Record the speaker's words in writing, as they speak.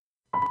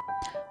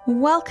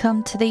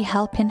Welcome to the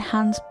Helping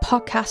Hands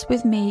podcast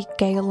with me,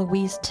 Gail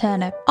Louise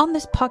Turner. On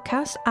this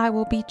podcast, I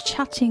will be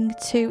chatting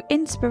to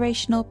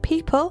inspirational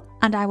people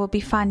and I will be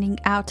finding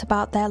out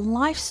about their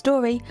life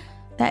story,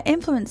 their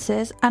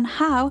influences, and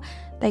how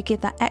they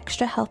give that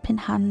extra helping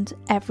hand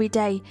every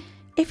day.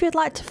 If you'd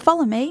like to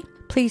follow me,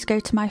 please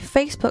go to my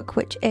Facebook,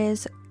 which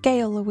is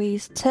Gail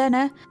Louise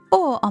Turner,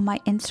 or on my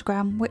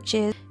Instagram, which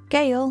is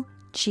Gail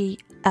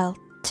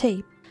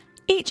GLT.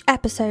 Each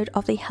episode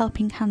of the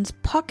Helping Hands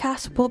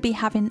podcast will be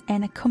having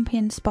an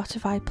accompanying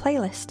Spotify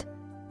playlist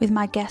with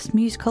my guest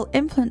musical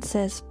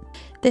influences.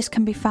 This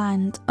can be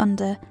found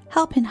under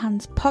Helping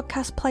Hands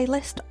podcast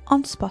playlist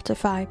on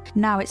Spotify.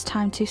 Now it's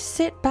time to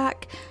sit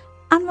back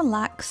and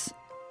relax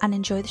and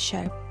enjoy the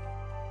show.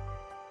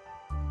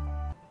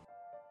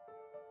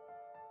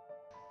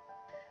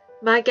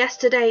 My guest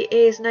today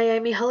is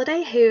Naomi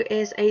Holiday, who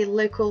is a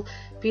local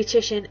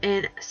beautician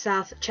in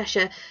South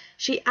Cheshire.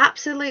 She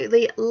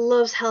absolutely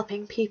loves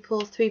helping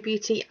people through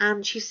beauty,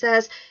 and she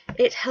says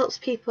it helps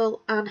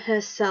people and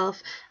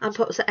herself and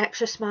puts an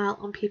extra smile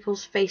on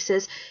people's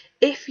faces.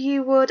 If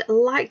you would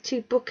like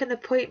to book an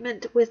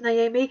appointment with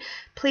Naomi,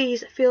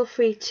 please feel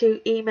free to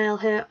email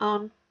her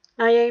on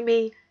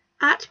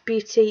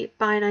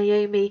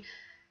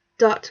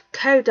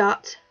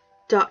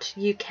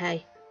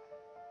naomi@beautybynaomi.co.uk.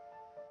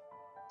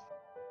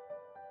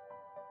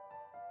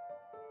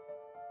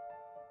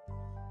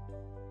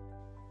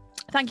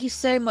 Thank you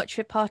so much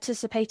for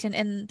participating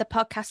in the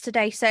podcast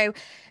today. So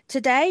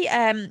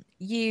today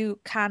you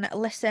can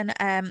listen,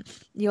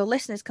 your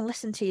listeners can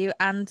listen to you,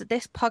 and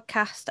this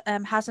podcast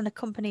has an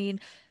accompanying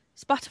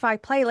Spotify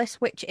playlist,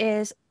 which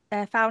is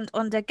found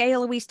under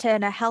Gail Louise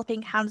Turner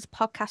Helping Hands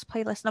podcast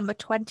playlist number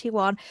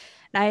 21,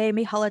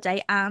 Naomi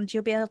Holiday, and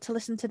you'll be able to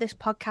listen to this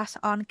podcast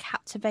on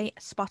Captivate,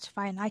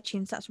 Spotify and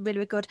iTunes. That's really,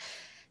 really good.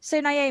 So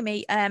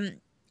Naomi,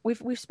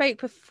 we've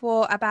spoke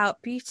before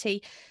about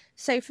beauty.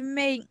 So for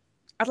me,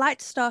 I'd like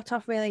to start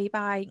off really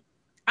by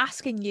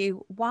asking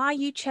you why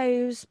you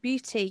chose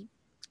beauty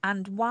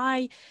and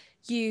why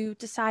you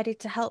decided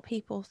to help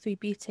people through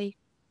beauty.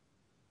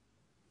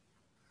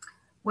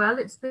 Well,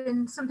 it's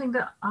been something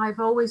that I've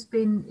always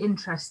been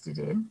interested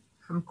in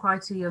from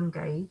quite a young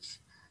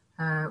age.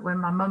 When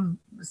my mum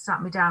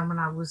sat me down when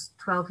I was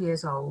 12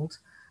 years old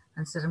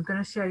and said, "I'm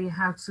going to show you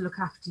how to look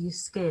after your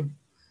skin."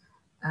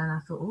 And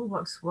I thought, oh,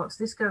 what's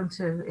this going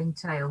to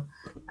entail?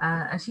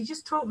 And she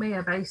just taught me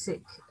a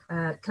basic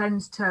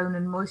cleanse, tone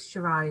and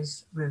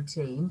moisturize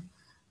routine,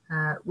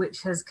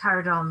 which has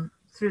carried on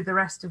through the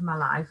rest of my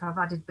life. I've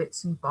added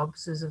bits and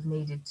bobs as I've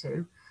needed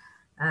to,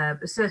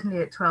 but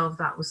certainly at 12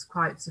 that was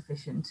quite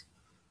sufficient.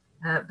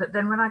 But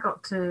then when I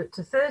got to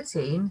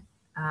 13,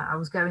 I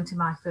was going to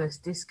my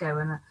first disco,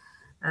 and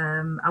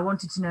I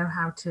wanted to know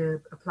how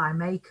to apply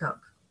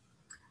makeup.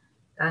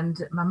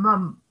 And my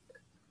mum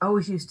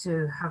always used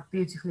to have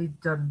beautifully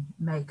done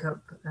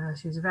makeup.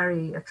 She was a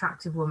very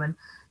attractive woman.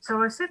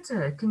 So I said to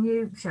her, "Can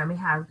you show me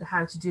how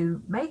to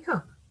do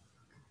makeup?"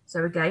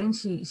 So again,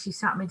 she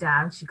sat me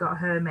down, she got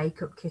her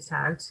makeup kit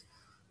out,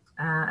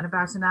 and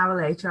about an hour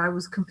later, I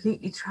was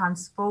completely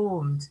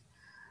transformed.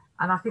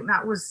 And I think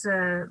that was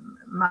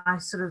my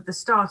sort of the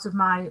start of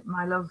my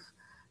love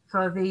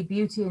for the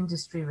beauty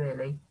industry,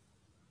 really.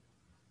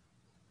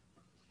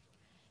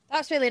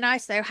 That's really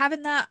nice though,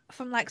 having that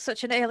from like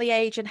such an early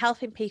age and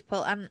helping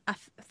people. And I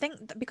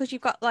think that because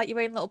you've got like your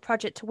own little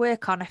project to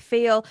work on, I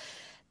feel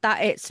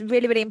that it's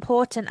really, really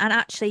important. And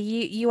actually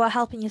you are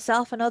helping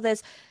yourself and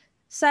others.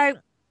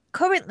 So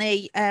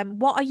currently,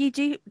 what are you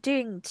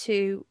doing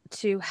to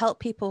help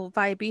people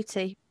via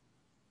beauty?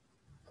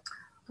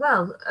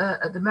 Well,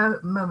 at the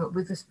moment,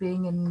 with us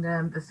being in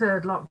the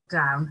third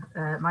lockdown,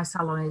 my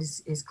salon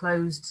is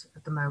closed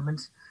at the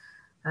moment.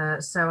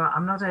 So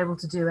I'm not able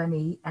to do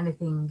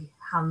anything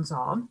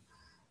hands-on.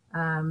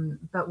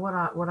 But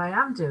what I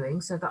am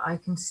doing so that I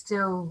can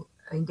still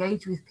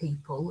engage with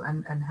people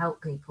and help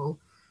people,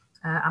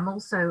 I'm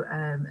also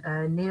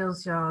a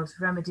Neal's Yard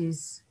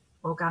Remedies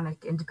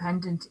organic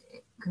independent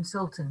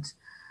consultant.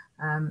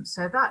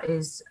 So that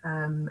is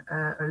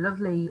a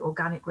lovely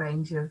organic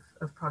range of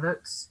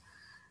products,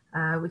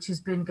 which has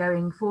been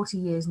going 40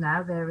 years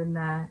now. They're in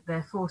their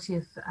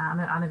 40th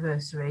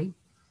anniversary.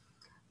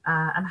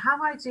 And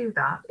how I do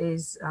that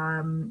is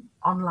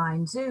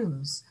online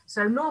Zooms.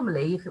 So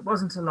normally, if it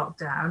wasn't a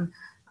lockdown,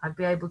 I'd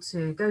be able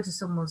to go to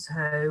someone's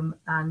home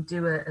and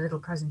do a little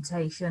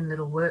presentation, a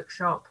little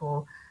workshop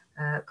or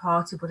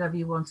party, whatever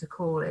you want to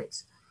call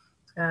it,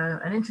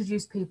 and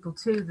introduce people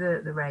to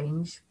the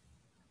range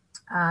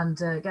and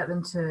get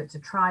them to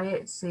try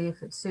it, see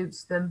if it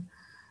suits them,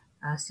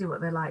 see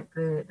what they like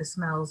the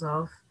smells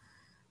of.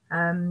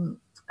 So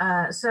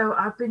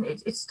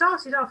it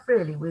started off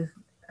really with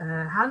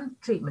hand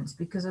treatments,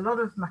 because a lot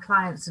of my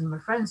clients and my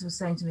friends were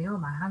saying to me, "Oh,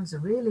 my hands are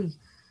really,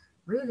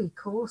 really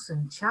coarse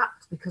and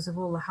chapped because of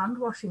all the hand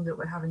washing that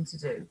we're having to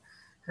do.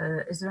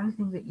 Is there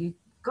anything that you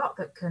got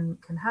that can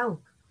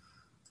help?"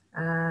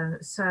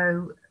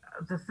 So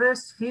the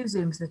first few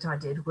Zooms that I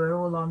did were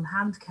all on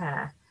hand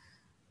care,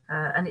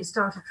 and it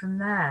started from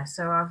there.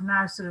 So I've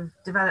now sort of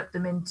developed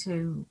them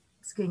into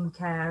skin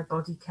care,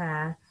 body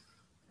care,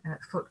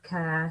 foot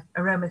care,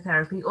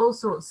 aromatherapy, all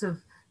sorts of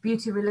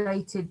beauty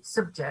related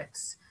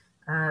subjects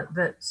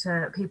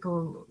that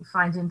people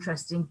find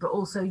interesting, but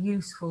also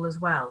useful as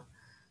well.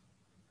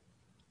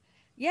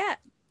 Yeah.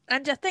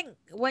 And I think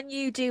when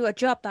you do a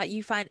job that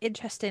you find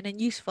interesting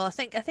and useful, I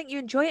think you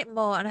enjoy it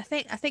more. And I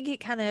think it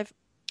kind of,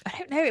 I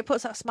don't know, it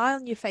puts that smile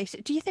on your face.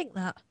 Do you think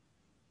that?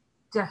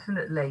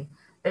 Definitely.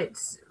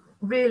 It's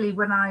really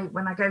when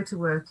I go to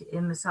work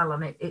in the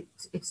salon,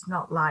 it's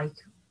not like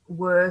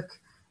work,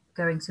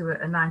 going to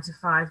a 9 to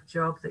 5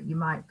 job that you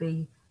might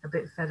be a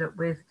bit fed up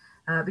with,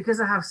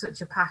 because I have such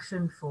a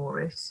passion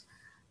for it.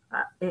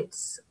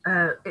 It's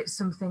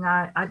something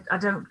I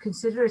don't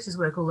consider it as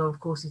work, although of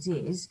course it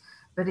is,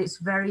 but it's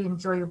very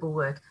enjoyable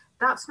work.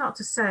 That's not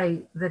to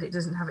say that it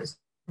doesn't have its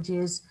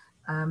challenges,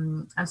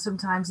 and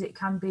sometimes it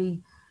can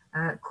be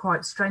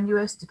quite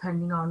strenuous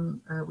depending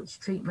on which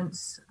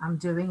treatments I'm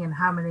doing and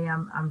how many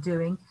I'm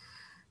doing.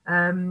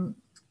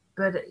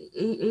 But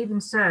even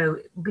so,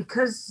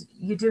 because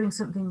you're doing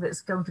something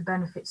that's going to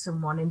benefit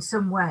someone in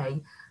some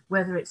way,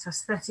 whether it's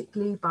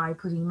aesthetically by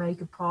putting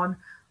makeup on,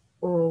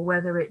 or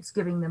whether it's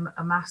giving them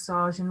a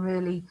massage and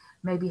really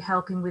maybe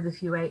helping with a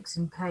few aches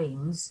and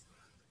pains,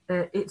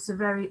 there's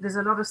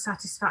a lot of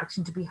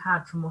satisfaction to be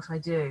had from what I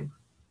do.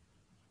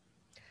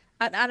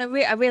 And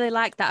I really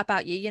like that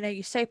about you. You know,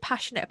 you're so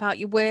passionate about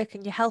your work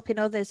and you're helping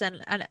others.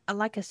 And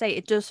like I say,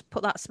 it does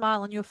put that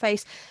smile on your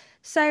face.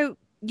 So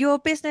your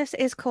business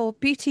is called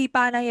Beauty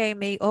by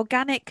Naomi,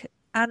 organic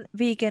and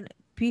vegan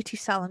beauty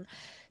salon.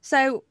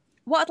 So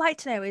what I'd like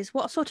to know is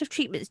what sort of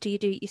treatments do you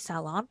do at your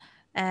salon?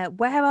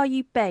 Where are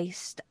you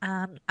based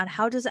and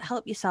how does it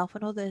help yourself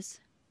and others?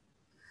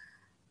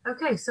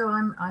 Okay, so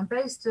I'm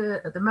based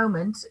at the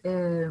moment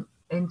in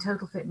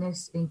Total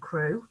Fitness in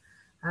Crewe.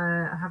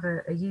 I have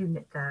a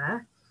unit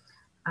there,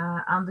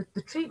 and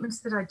the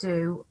treatments that I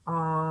do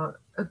are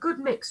a good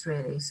mix,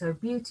 really. So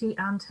beauty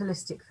and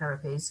holistic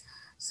therapies.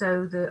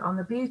 So on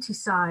the beauty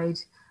side,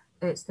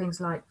 it's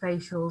things like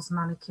facials,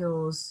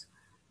 manicures,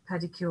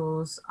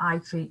 pedicures, eye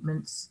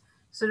treatments,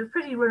 sort of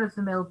pretty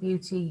run-of-the-mill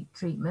beauty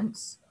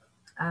treatments.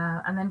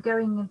 And then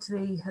going into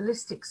the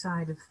holistic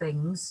side of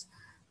things,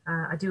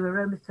 I do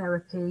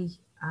aromatherapy,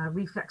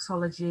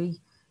 reflexology,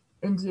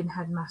 Indian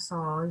head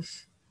massage,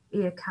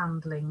 ear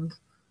candling,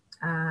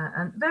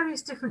 and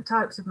various different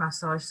types of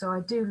massage. So I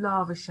do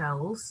lava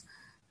shells,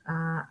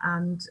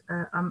 and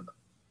I'm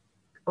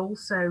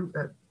also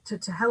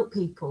to help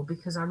people,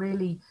 because I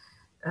really,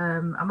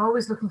 I'm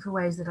always looking for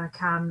ways that I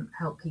can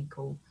help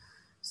people.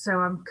 So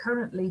I'm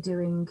currently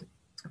doing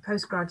a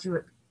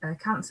postgraduate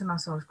cancer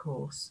massage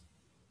course,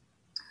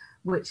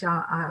 which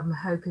I'm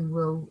hoping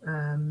will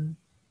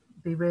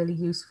be really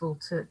useful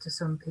to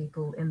some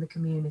people in the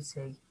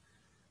community.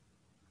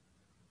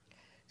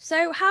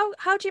 So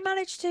how do you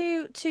manage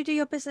to do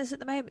your business at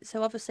the moment?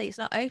 So obviously it's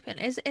not open.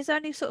 Is there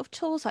any sort of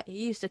tools that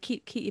you use to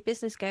keep your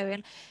business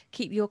going,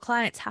 keep your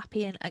clients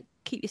happy and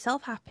keep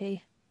yourself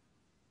happy?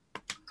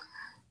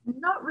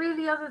 Not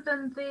really, other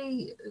than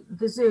the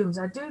Zooms.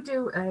 I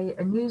do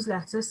a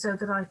newsletter so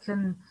that I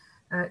can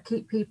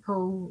keep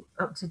people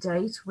up to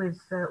date with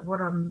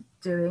what I'm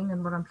doing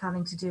and what I'm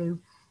planning to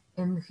do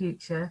in the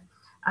future.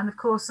 And of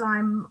course,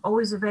 I'm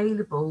always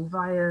available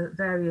via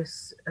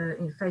various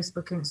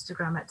Facebook,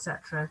 Instagram,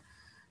 etc.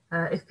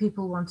 If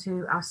people want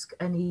to ask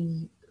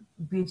any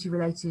beauty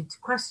related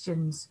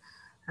questions.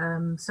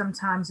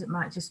 Sometimes it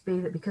might just be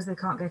that because they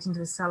can't get into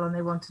the salon,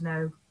 they want to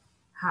know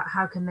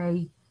how can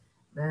they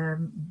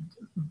um,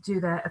 do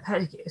their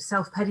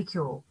self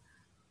pedicure.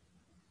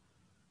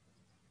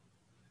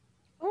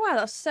 Oh wow,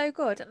 that's so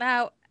good.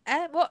 Now,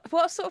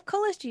 what sort of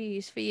colours do you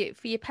use for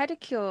your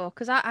pedicure?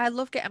 Because I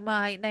love getting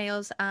my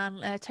nails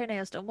and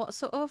toenails done. What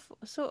sort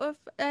of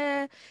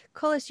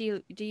colours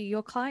do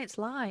your clients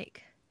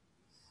like?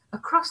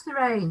 Across the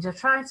range, I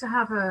try to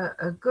have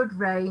a good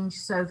range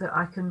so that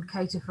I can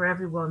cater for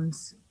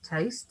everyone's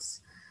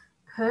tastes.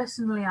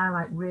 Personally, I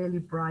like really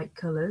bright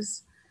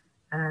colours,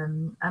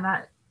 and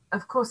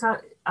of course,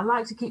 I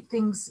like to keep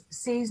things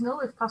seasonal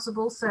if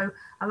possible. So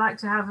I like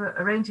to have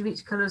a range of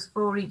each colours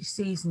for each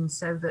season,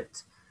 so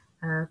that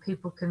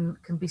people can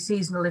be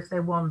seasonal if they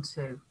want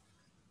to.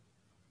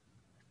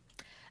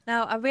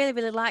 Now, I really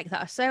like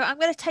that. So I'm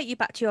going to take you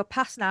back to your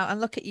past now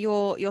and look at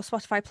your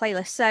Spotify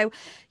playlist. So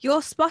your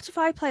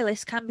Spotify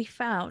playlist can be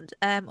found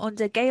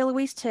under Gail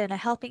Louise Turner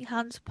Helping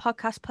Hands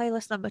podcast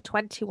playlist number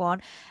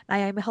 21,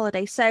 Naomi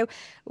Holiday. So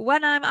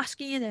when I'm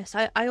asking you this,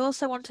 I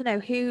also want to know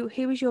who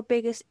is your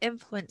biggest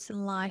influence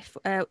in life.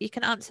 You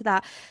can answer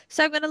that.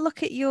 So I'm going to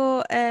look at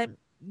your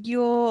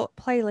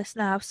playlist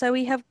now. So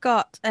we have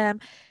got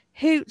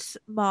Hoots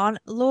Mon,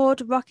 Lord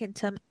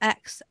Rockington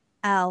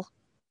XL.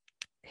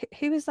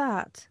 Who is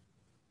that?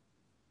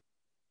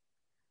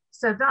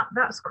 So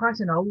that's quite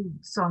an old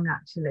song,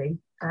 actually.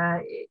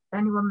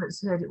 Anyone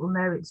that's heard it will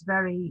know it's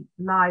very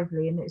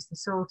lively, and it's the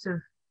sort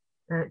of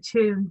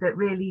tune that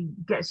really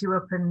gets you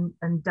up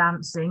and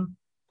dancing.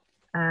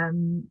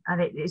 And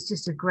it's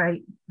just a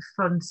great,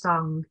 fun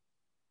song.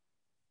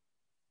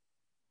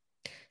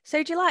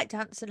 So do you like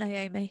dancing,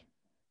 Naomi?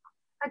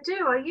 I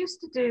do. I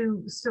used to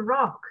do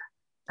Ciroc.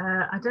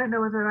 I don't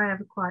know whether I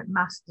ever quite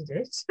mastered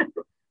it,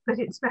 but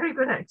it's very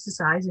good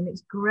exercise and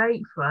it's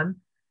great fun.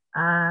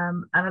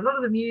 And a lot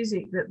of the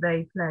music that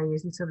they play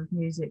is the sort of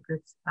music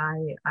that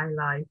I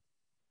like.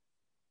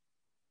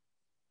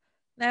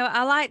 No,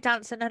 I like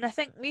dancing, and I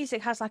think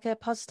music has like a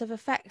positive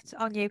effect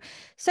on you.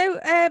 So,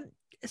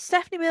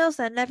 Stephanie Mills,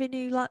 then never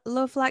knew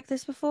love like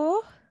this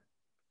before.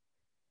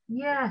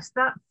 Yes,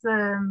 that's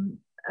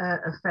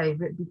a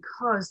favourite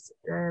because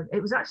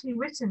it was actually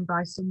written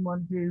by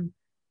someone who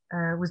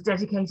was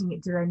dedicating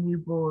it to their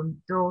newborn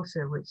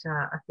daughter, which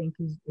I think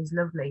is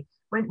lovely.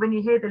 When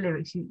you hear the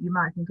lyrics, you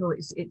might think, oh,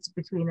 it's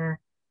between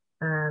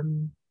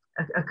um,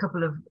 a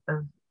couple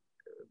of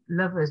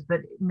lovers, but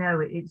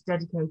no, it's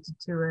dedicated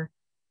to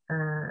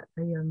a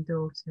young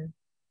daughter.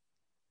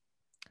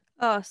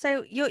 Oh,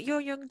 so your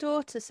young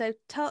daughter. So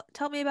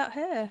tell me about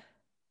her.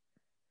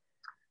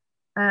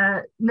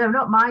 No,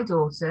 not my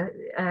daughter.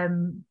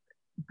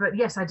 But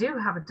yes, I do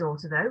have a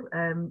daughter though,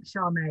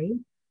 Charmaine,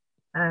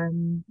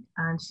 and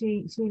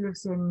she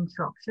lives in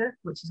Shropshire,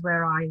 which is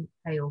where I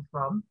hail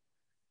from.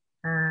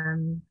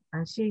 And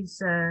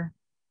she's a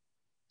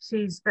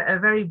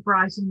very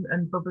bright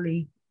and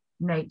bubbly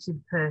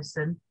natured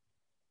person.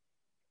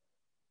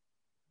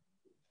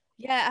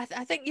 Yeah,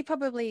 I think you're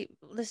probably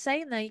the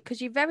same though, because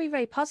you're very,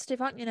 very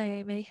positive, aren't you,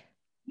 Naomi?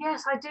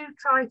 Yes, I do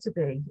try to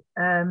be.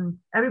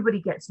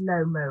 Everybody gets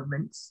low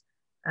moments,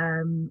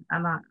 and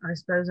I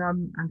suppose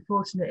I'm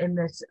fortunate in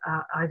that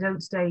I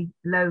don't stay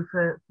low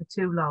for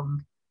too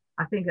long.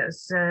 I think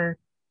that's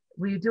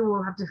we do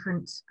all have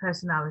different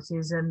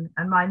personalities, and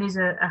mine is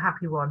a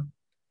happy one.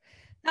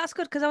 That's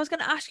good because I was going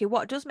to ask you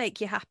what does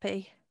make you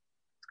happy.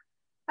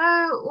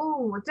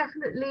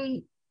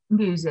 Definitely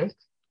music,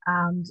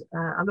 and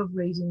I love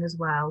reading as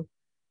well.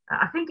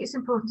 I think it's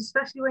important,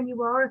 especially when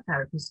you are a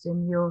therapist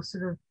and you're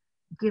sort of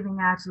giving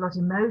out a lot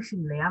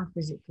emotionally and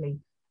physically,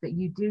 that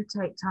you do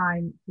take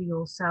time for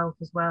yourself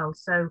as well.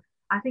 So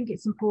I think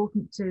it's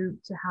important to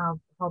have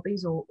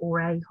hobbies or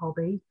a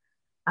hobby,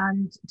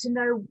 and to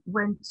know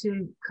when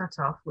to cut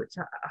off. Which,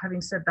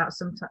 having said that,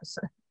 sometimes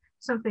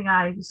something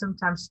I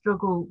sometimes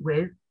struggle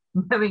with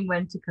knowing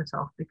when to cut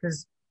off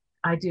because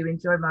I do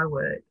enjoy my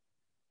work,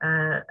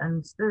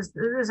 and there's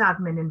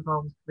admin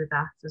involved with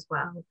that as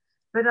well.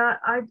 But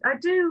I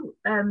do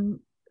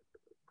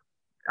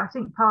I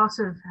think part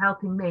of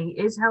helping me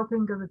is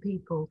helping other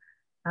people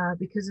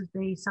because of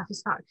the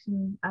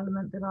satisfaction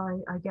element that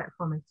I get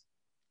from it.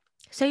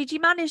 So do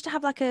you manage to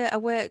have like a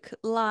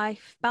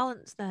work-life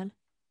balance then?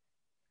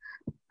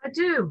 I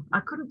do. I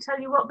couldn't tell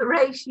you what the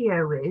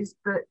ratio is,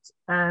 but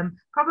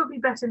probably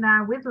better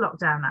now with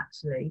lockdown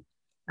actually,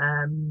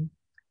 um,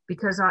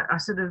 because I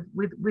sort of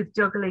with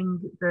juggling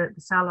the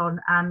salon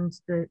and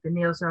the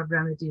Neil's Yard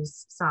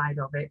Remedies side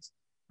of it,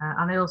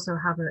 and I also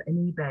have an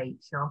eBay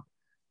shop.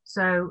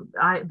 So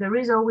there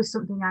is always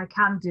something I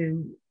can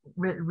do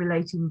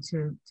relating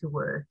to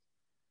work.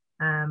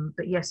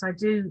 But yes, I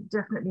do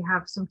definitely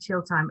have some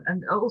chill time.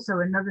 And also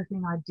another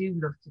thing I do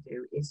love to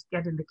do is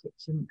get in the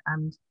kitchen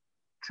and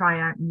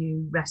try out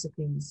new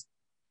recipes.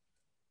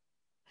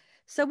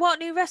 So what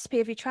new recipe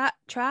have you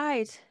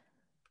tried?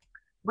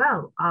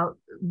 Well,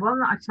 one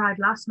that I tried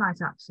last night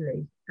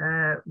actually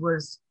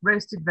was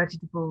roasted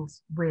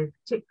vegetables with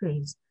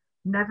chickpeas.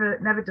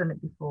 Never done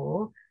it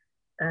before,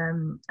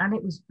 and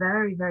it was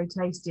very very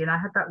tasty. And I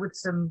had that with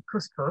some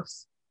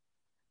couscous,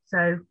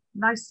 so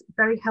nice,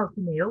 very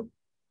healthy meal.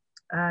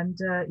 And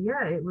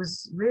yeah, it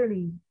was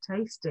really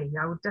tasty.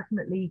 I would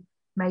definitely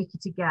make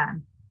it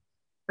again.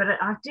 But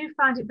I do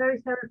find it very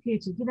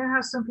therapeutic. You know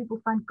how some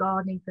people find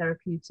gardening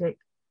therapeutic.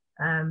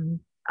 Um,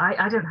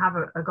 I don't have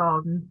a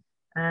garden,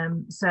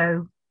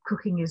 so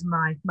cooking is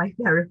my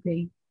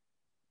therapy.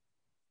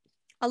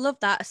 I love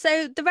that.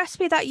 So the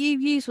recipe that you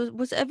used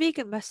was it a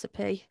vegan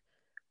recipe?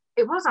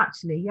 It was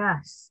actually,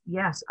 yes,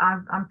 yes.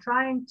 I'm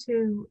trying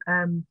to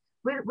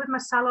with my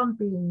salon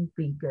being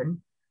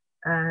vegan.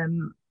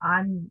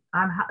 I'm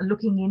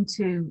looking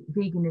into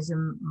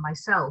veganism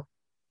myself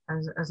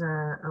as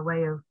a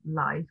way of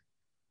life,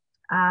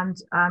 and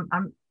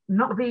I'm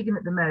not vegan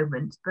at the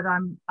moment, but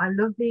I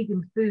love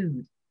vegan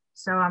food,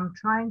 so I'm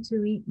trying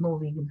to eat more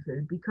vegan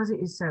food because it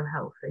is so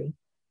healthy,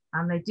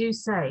 and they do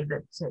say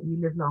that you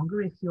live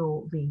longer if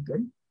you're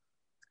vegan.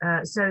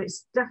 So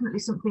it's definitely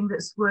something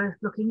that's worth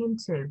looking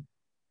into.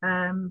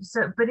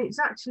 But it's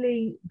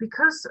actually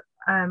because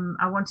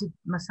I wanted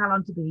my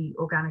salon to be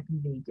organic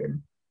and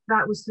vegan.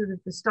 That was sort of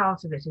the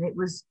start of it, and it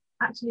was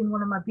actually in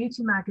one of my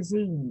beauty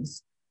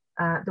magazines.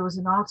 There was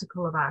an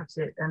article about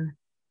it and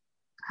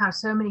how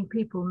so many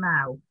people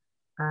now,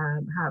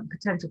 how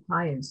potential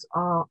clients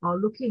are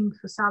looking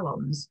for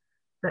salons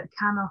that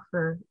can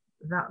offer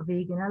that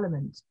vegan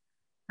element.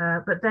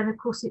 But then, of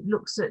course, it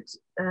looks at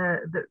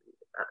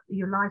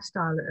your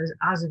lifestyle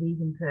as a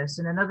vegan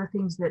person and other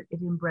things that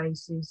it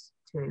embraces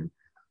too.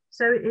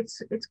 So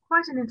it's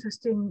quite an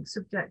interesting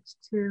subject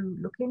to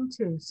look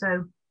into.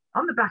 So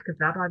on the back of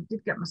that, I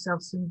did get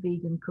myself some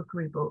vegan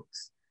cookery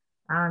books,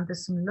 and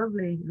there's some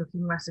lovely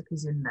looking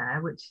recipes in there,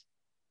 which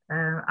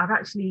I've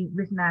actually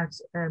written out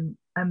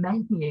a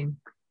menu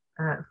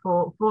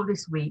for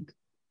this week,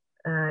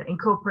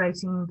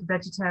 incorporating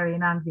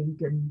vegetarian and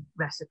vegan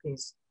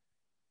recipes.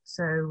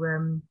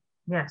 So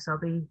yes, I'll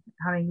be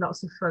having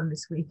lots of fun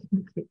this week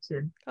in the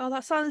kitchen. Oh,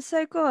 that sounds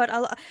so good.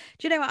 Do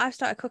you know what? I've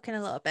started cooking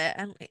a little bit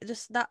and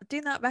just that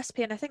doing that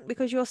recipe. And I think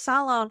because your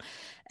salon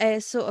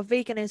is sort of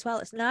vegan as well,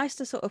 it's nice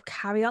to sort of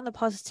carry on the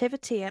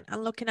positivity and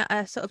looking at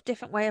a sort of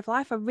different way of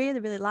life. I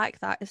really, really like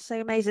that. It's so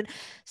amazing.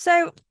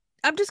 So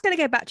I'm just going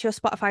to go back to your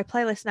Spotify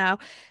playlist now.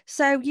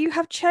 So you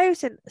have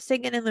chosen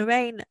Singing in the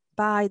Rain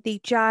by the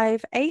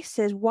Jive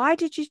Aces. Why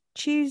did you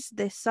choose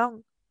this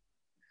song?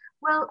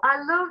 Well,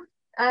 I love,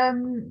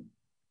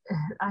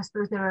 I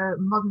suppose they're a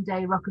modern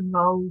day rock and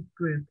roll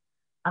group,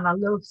 and I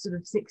love sort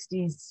of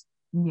 60s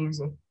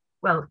music.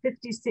 Well,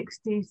 50s,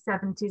 60s,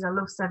 70s. I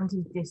love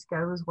 70s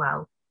disco as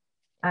well.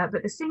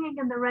 But the Singing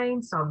in the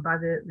Rain song by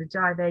the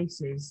Jive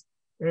Aces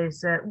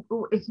is,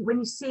 when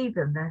you see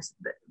them, they're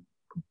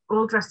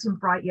all dressed in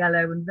bright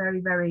yellow and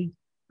very, very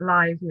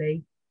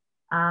lively.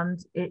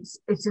 And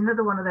it's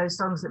another one of those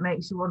songs that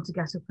makes you want to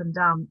get up and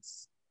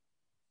dance.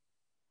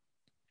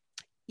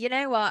 You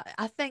know what?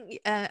 I think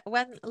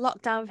when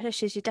lockdown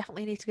finishes, you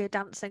definitely need to go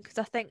dancing because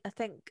I think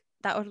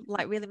that would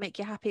like really make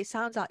you happy. It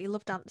sounds like you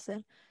love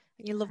dancing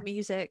and you love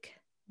music.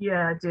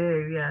 Yeah, I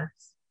do.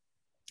 Yes.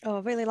 Oh, I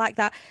really like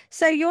that.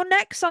 So your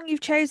next song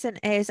you've chosen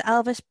is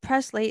Elvis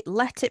Presley,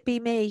 Let It Be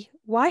Me.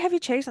 Why have you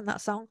chosen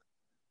that song?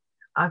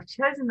 I've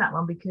chosen that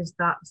one because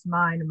that's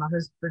mine and my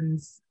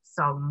husband's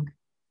song.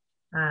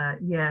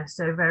 Yeah,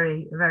 so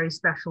very, very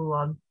special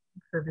one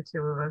for the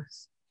two of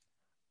us.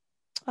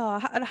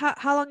 Oh, and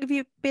how long have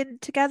you been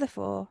together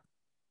for?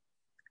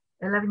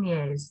 11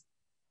 years.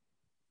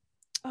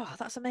 Oh,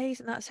 that's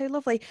amazing. That's so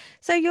lovely.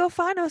 So your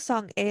final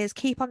song is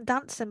Keep on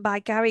Dancing by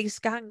Gary's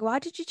Gang. Why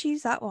did you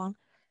choose that one?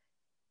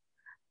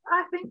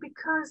 I think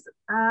because,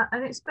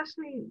 and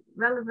especially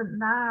relevant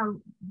now,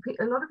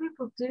 a lot of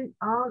people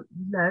are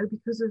low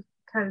because of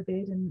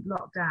COVID and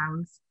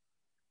lockdowns.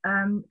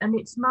 And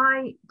it's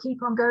my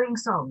Keep On Going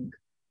song.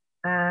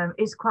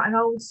 It's quite an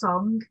old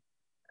song.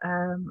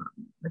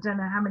 I don't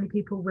know how many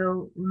people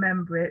will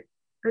remember it,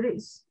 but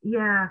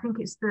I think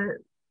it's the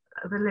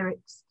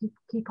lyrics.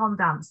 Keep on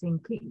dancing.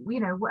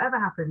 Whatever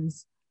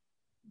happens,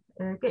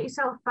 get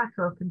yourself back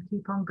up and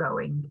keep on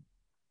going.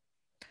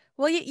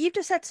 Well, you've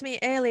just said to me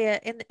earlier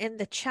in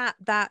the chat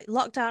that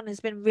lockdown has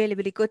been really,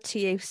 really good to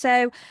you.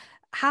 So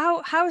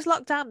how has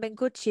lockdown been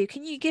good to you?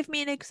 Can you give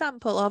me an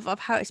example of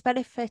how it's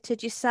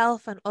benefited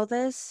yourself and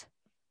others?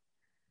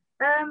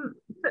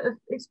 But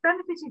it's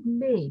benefited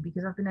me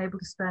because I've been able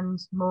to spend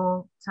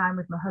more time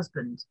with my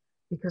husband.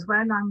 Because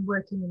when I'm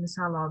working in the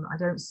salon, I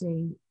don't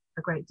see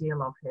a great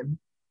deal of him.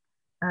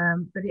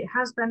 But it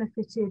has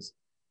benefited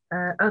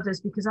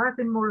others because I've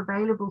been more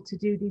available to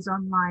do these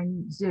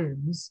online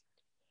Zooms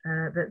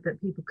that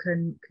people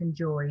can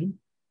join,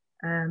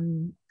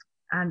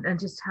 and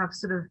just have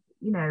sort of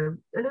a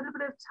little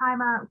bit of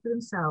time out for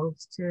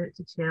themselves to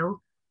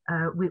chill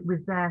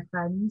with their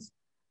friends.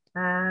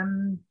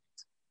 Um,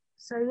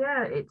 so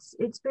yeah,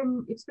 it's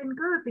been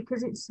good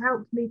because it's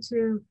helped me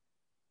to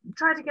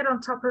try to get on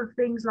top of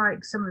things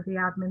like some of the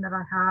admin that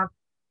I have.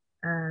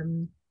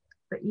 Um,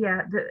 but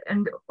yeah,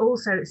 and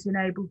also it's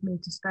enabled me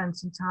to spend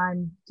some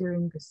time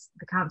doing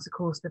the cancer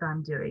course that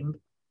I'm doing,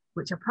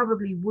 which I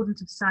probably wouldn't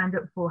have signed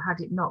up for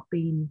had it not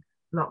been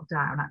locked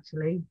down,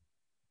 actually.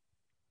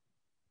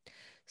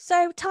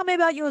 So tell me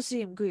about your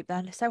Zoom group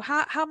then. So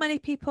how many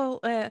people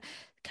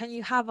can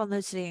you have on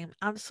the Zoom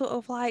and sort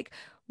of like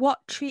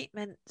what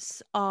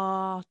treatments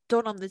are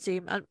done on the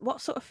Zoom and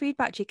what sort of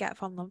feedback do you get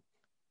from them?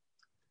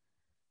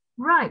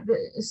 Right,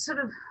 the sort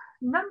of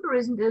number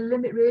isn't a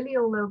limit really,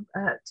 although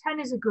 10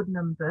 is a good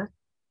number,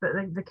 but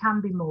there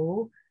can be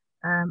more.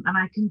 And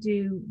I can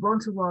do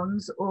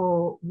one-to-ones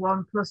or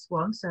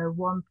 1+1, so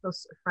one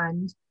plus a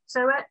friend.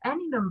 So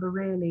any number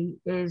really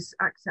is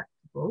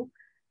acceptable.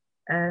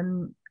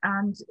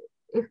 And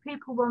if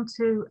people want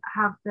to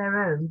have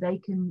their own, they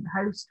can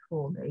host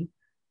for me.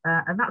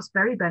 And that's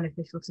very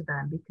beneficial to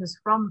them because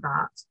from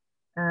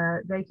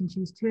that, they can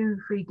choose 2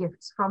 free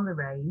gifts from the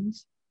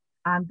range.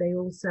 And they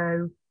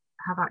also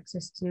have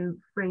access to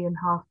free and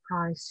half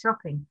price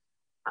shopping.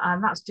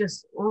 And that's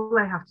just all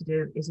they have to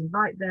do is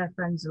invite their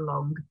friends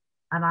along,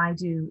 and I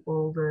do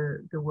all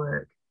the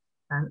work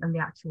and the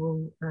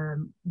actual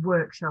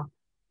workshop.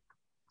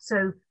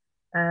 So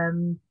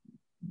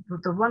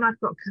the one I've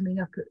got coming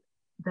up,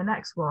 the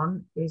next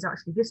one is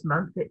actually this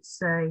month.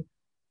 It's a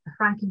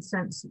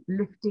frankincense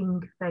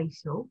lifting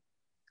facial,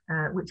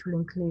 which will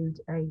include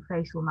a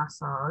facial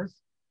massage.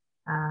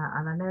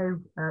 And I know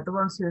the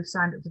ones who have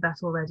signed up to that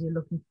already are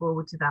looking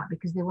forward to that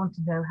because they want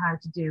to know how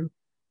to do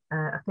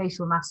a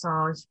facial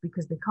massage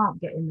because they can't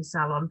get in the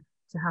salon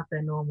to have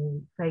their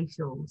normal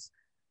facials.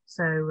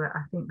 So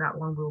I think that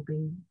one will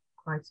be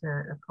quite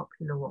a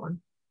popular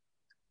one.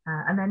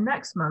 And then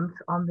next month,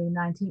 on the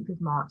 19th of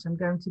March, I'm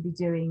going to be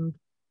doing,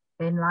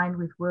 in line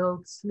with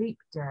World Sleep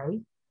Day,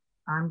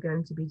 I'm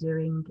going to be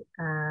doing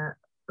a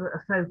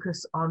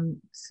focus on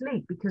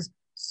sleep because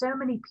so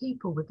many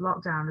people with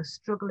lockdown are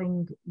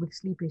struggling with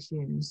sleep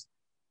issues,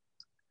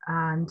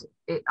 and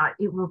it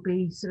will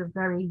be sort of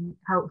very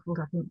helpful,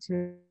 I think,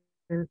 to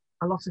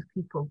a lot of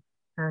people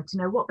to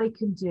know what they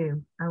can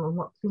do and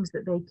what things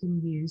that they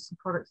can use,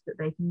 products that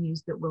they can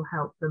use that will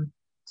help them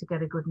to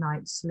get a good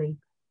night's sleep.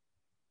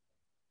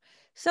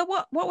 So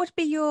what would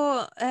be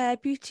your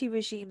beauty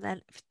regime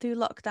then through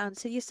lockdown?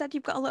 So you said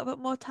you've got a little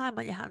bit more time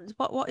on your hands.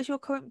 What is your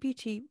current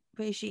beauty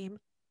regime?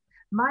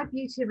 My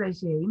beauty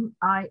regime,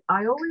 I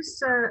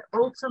always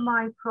alter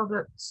my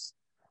products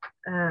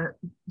uh,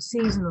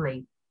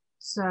 seasonally.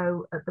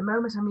 So at the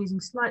moment, I'm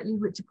using slightly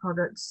richer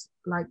products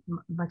like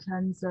my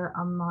cleanser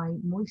and my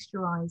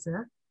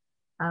moisturizer.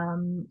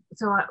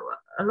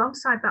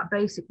 Alongside that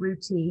basic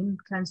routine,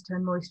 cleanse,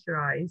 tone,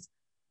 moisturize,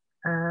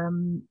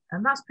 and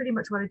that's pretty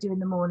much what I do in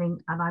the morning.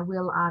 And I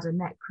will add a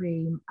neck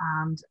cream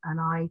and an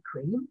eye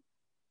cream.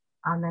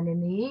 And then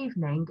in the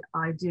evening,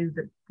 I do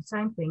the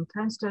same thing,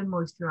 cleanse, tone,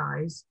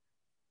 moisturize,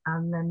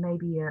 and then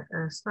maybe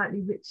a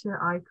slightly richer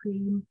eye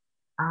cream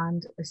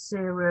and a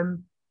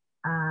serum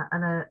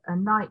and a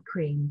night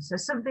cream. So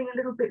something a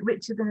little bit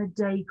richer than a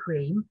day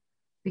cream,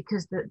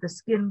 because the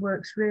skin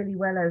works really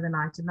well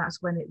overnight, and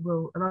that's when a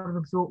lot of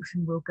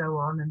absorption will go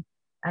on and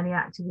any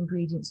active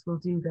ingredients will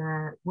do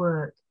their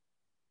work.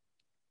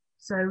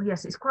 So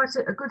yes, it's quite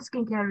a good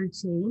skincare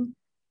routine.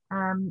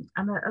 And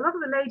a lot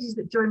of the ladies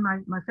that join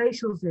my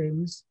facial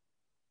Zooms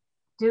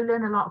do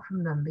learn a lot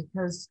from them,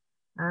 because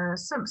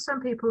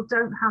some people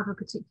don't have a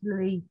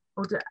particularly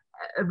or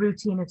a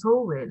routine at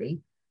all,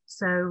 really.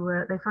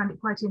 So they find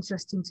it quite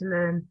interesting to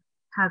learn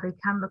how they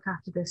can look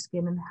after their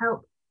skin and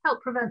help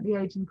prevent the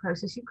aging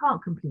process. You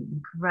can't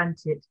completely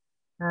prevent it,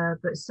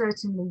 but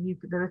certainly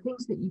there are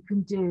things that you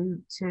can do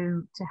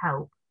to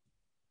help.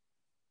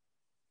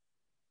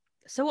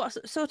 So what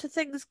sort of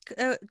things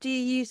do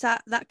you use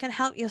that can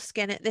help your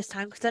skin at this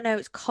time? Because I know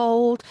it's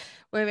cold.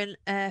 We're in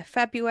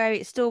February.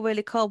 It's still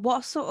really cold.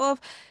 What sort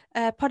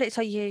of products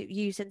are you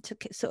using to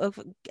sort of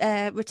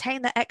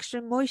retain that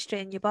extra moisture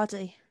in your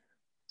body?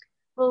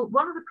 Well,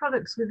 one of the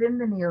products within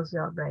the Neal's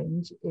Yard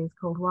range is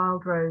called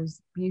Wild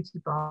Rose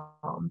Beauty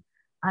Balm,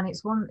 and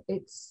it's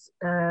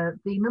the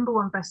number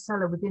one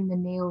bestseller within the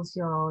Neal's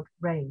Yard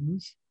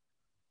range,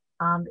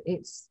 and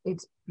it's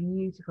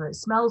beautiful. It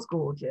smells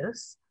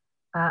gorgeous,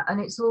 and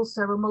it's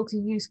also a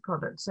multi-use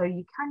product. So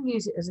you can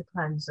use it as a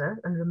cleanser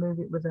and remove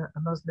it with a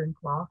muslin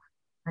cloth,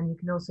 and you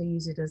can also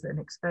use it as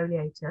an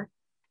exfoliator.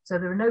 So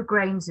there are no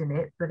grains in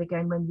it, but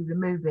again, when you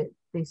remove it,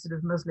 the sort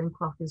of muslin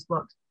cloth is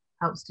what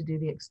helps to do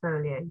the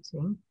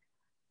exfoliating.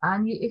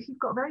 And if you've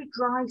got very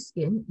dry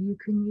skin, you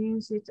can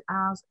use it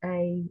as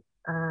a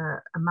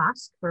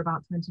mask for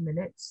about 20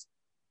 minutes.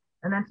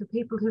 And then for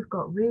people who've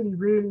got really,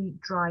 really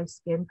dry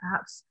skin,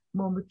 perhaps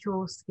more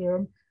mature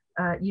skin,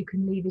 you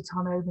can leave it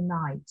on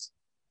overnight,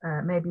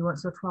 maybe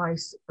once or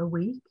twice a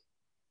week.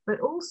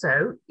 But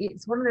also,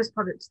 it's one of those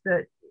products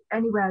that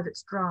anywhere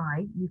that's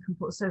dry, you can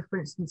put, so for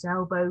instance,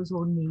 elbows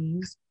or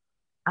knees.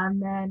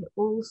 And then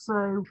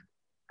also,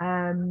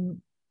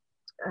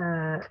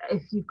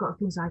 if you've got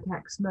things like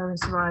eczema and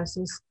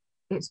psoriasis,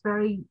 it's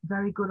very,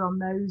 very good on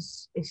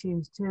those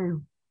issues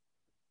too.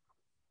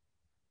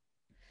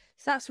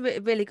 So that's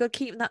really good,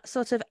 keeping that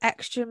sort of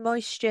extra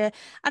moisture.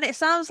 And it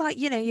sounds like,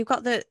 you're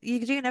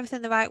doing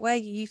everything the right way.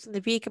 You're using the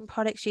vegan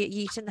products, you're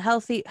eating the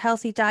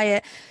healthy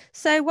diet.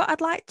 So what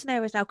I'd like to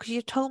know is now, because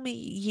you told me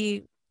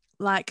you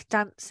like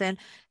dancing.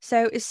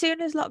 So as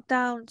soon as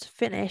lockdown's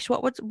finished,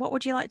 what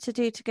would you like to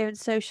do to go and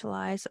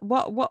socialize?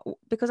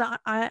 Because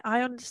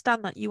I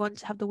understand that you want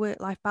to have the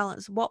work-life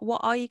balance. What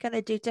are you going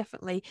to do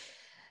differently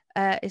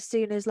as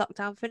soon as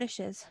lockdown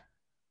finishes?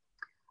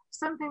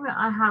 Something that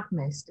I have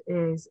missed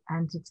is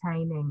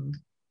entertaining,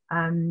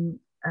 and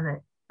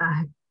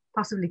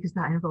possibly because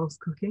that involves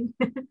cooking.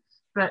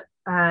 But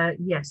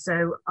yes,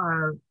 so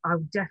I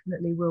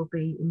definitely will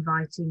be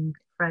inviting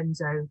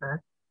friends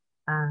over,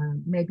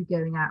 maybe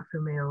going out for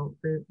a meal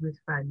with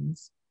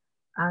friends.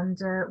 And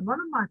one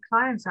of my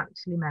clients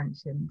actually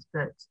mentioned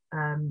that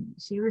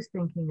she was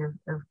thinking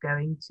of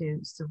going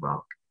to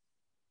Ciroc.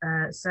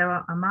 So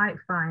I might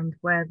find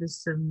where there's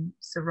some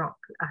Ciroc.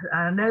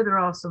 I know there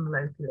are some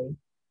locally,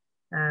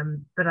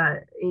 but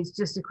it's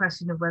just a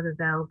question of whether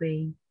they'll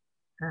be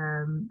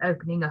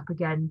opening up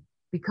again,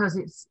 because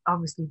it's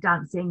obviously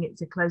dancing,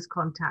 it's a close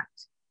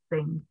contact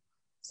thing.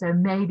 So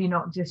maybe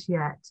not just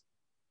yet.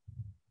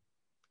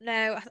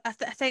 No, I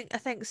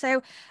think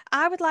so.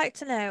 I would like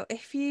to know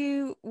if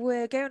you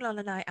were going on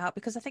a night out,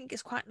 because I think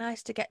it's quite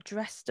nice to get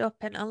dressed up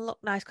and look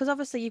nice, because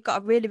obviously you've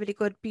got a really, really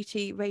good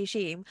beauty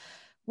regime.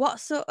 What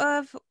sort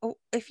of,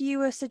 if you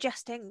were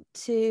suggesting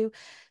to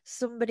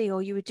somebody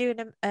or you were doing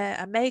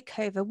a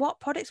makeover, what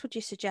products would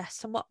you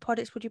suggest and what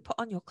products would you put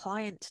on your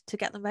client to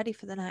get them ready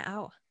for the night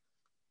out?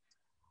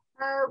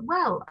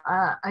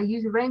 I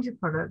use a range of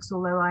products,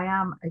 although I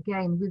am,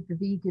 again, with the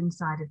vegan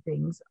side of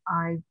things.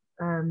 I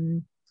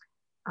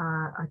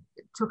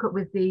took up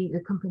with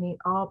the company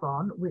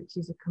Arbonne, which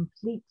is a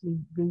completely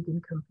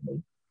vegan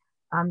company.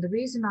 And the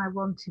reason I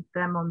wanted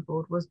them on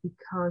board was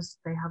because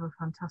they have a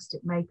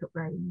fantastic makeup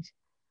range.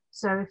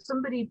 So if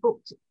somebody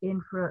booked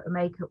in for a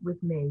makeup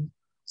with me,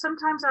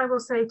 sometimes I will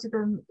say to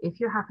them, if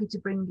you're happy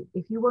to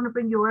if you want to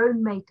bring your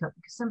own makeup,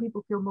 because some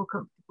people feel more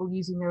comfortable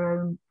using their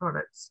own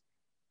products,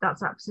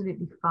 that's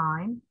absolutely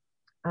fine.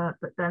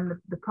 But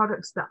then the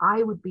products that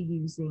I would be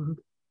using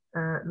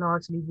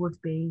largely would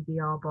be the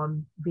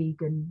Arbonne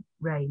vegan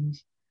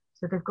range.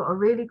 So they've got a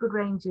really good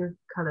range of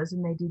colours,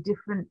 and they do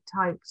different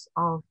types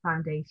of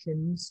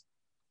foundations.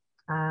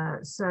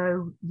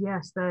 So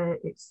yes,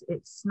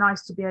 it's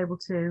nice to be able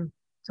to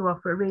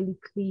offer a really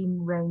clean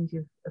range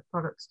of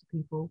products to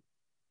people.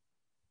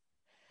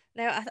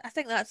 No, I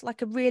think that's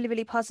like a really,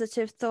 really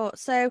positive thought.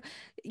 So,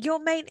 your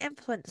main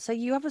influence, so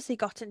you obviously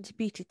got into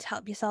beauty to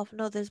help yourself and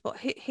others, but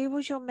who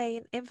was your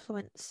main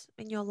influence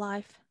in your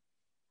life?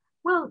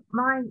 Well,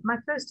 my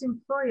first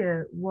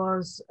employer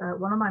was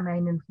one of my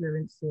main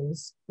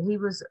influences. He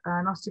was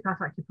an osteopath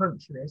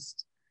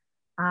acupuncturist,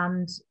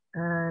 and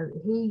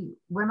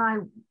when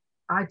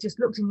I just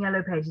looked in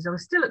Yellow Pages, I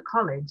was still at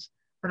college,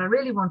 but I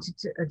really wanted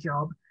a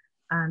job,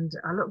 and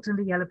I looked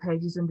under Yellow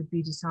Pages under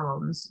beauty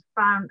salons,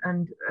 found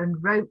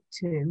and wrote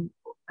to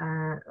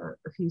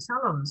a few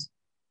salons,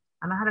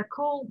 and I had a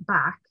call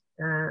back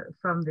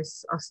from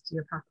this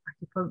osteopath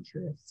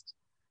acupuncturist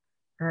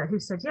who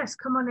said, yes,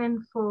 come on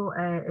in for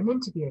an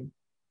interview.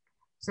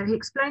 So he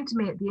explained to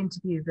me at the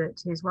interview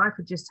that his wife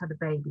had just had a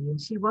baby, and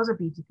she was a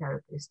beauty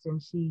therapist,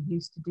 and she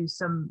used to do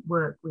some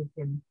work with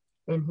him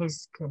in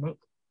his clinic.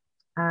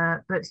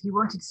 But he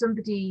wanted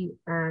somebody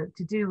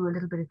to do a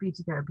little bit of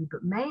beauty therapy,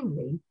 but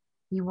mainly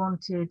he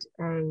wanted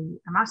a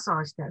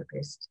massage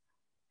therapist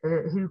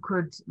who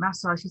could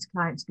massage his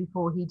clients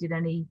before he did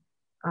any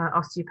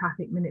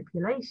osteopathic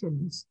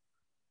manipulations.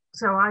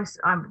 So I'm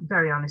a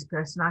very honest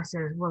person. I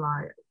said, well,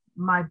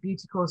 my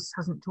beauty course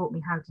hasn't taught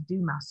me how to do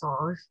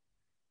massage.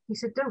 He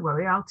said, don't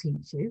worry, I'll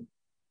teach you.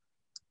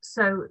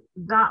 So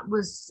that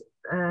was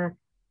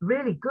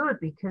really good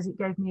because it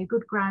gave me a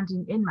good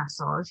grounding in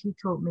massage. He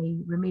taught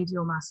me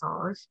remedial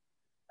massage.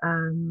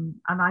 And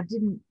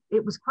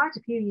it was quite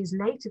a few years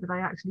later that I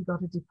actually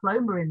got a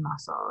diploma in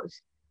massage.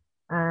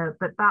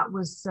 But that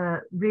was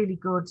really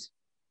good,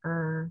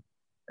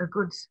 a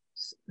good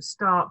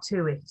start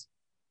to it.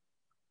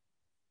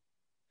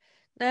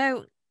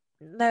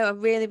 No, I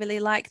really, really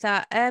like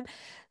that.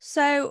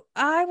 So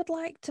I would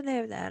like to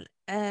know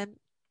then,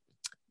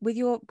 with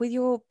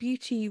your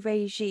beauty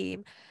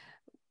regime,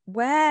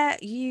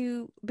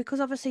 because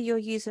obviously you're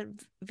using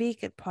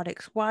vegan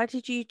products, why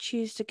did you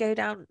choose to go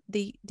down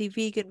the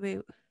vegan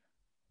route?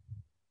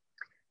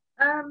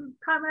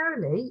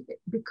 Primarily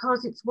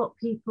because it's what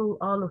people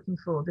are looking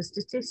for. The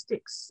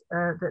statistics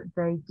that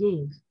they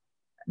give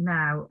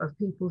now of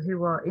people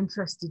who are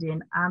interested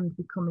in and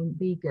becoming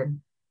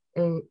vegan,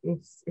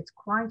 it's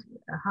quite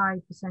a high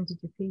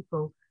percentage of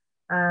people,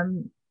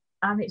 and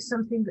it's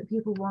something that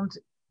people want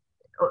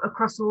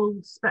across all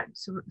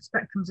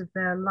spectrums of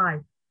their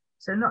life.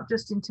 So not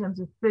just in terms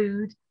of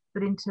food,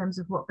 but in terms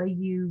of what they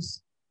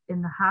use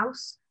in the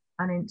house,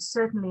 and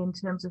certainly in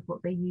terms of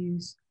what they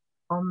use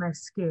on their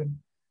skin.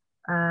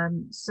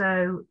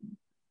 So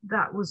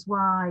that was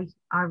why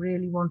I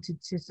really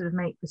wanted to sort of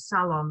make the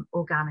salon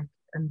organic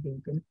and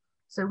vegan.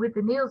 So with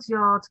the Neal's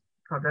Yard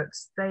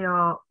products, they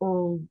are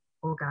all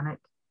organic,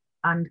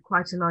 and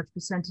quite a large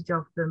percentage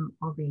of them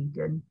are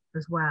vegan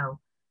as well.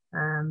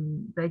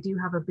 They do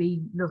have a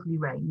Be Lovely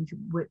range,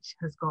 which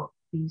has got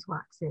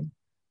beeswax in.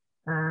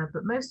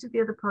 But most of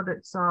the other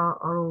products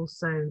are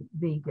also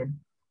vegan.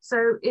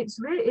 So it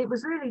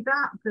was really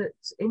that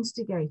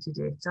instigated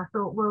it. I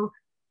thought, well,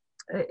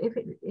 if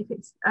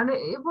it's, and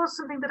it was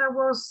something that I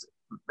was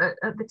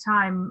at the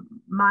time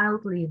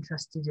mildly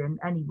interested in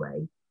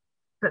anyway.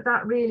 But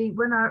that really,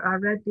 when I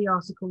read the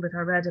article that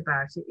I read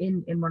about it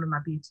in one of my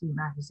beauty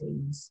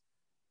magazines,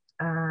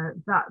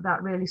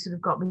 that really sort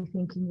of got me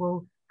thinking,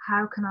 well,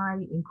 how can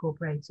I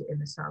incorporate it in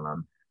the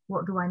salon?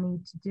 What do I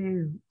need to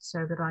do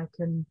so that I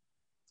can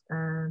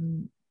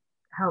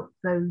help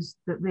those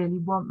that really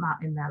want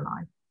that in their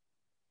life?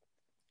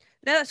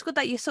 No, it's good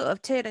that you sort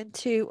of turn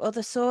into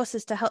other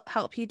sources to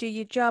help you do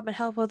your job and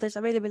help others. I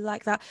really, really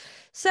like that.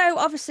 So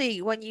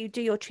obviously when you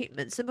do your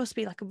treatments, there must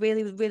be like a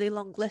really, really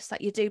long list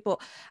that you do,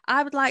 but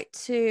I would like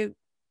to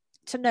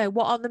know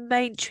what are the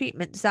main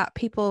treatments that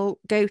people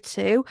go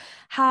to,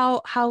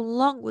 how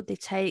long would they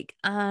take,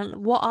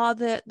 and what are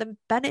the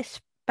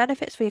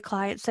benefits for your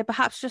clients. So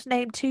perhaps just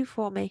name two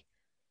for me.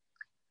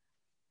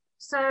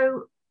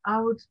 So I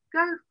would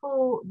go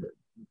for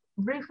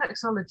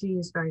reflexology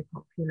is very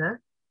popular.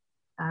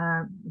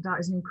 That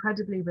is an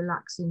incredibly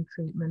relaxing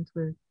treatment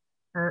with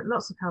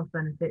lots of health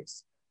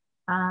benefits.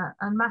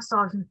 And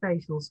massage and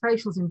facials.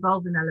 Facials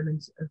involve an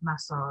element of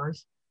massage,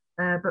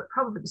 but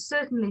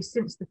certainly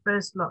since the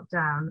first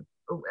lockdown,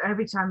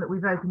 every time that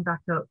we've opened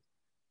back up,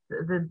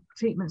 the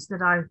treatments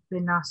that I've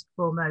been asked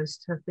for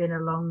most have been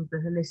along the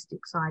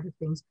holistic side of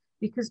things,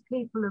 because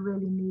people are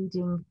really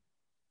needing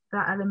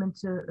that element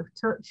of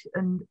touch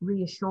and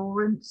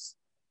reassurance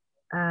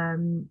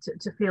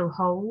to feel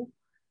whole,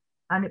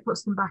 and it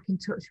puts them back in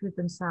touch with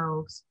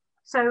themselves.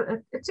 So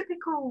a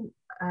typical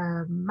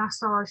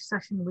massage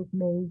session with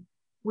me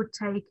would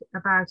take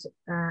about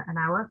an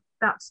hour.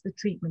 That's the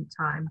treatment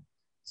time.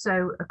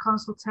 So a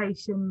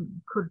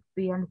consultation could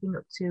be anything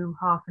up to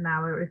half an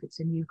hour if it's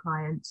a new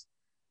client.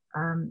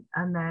 And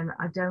then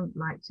I don't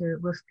like to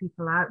rush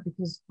people out,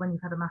 because when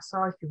you've had a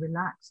massage, you're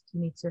relaxed.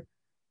 You need to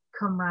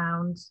come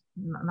round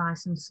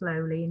nice and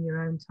slowly in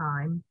your own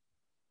time.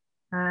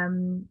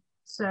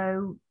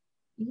 So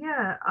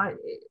yeah,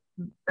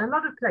 a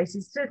lot of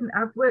places, certainly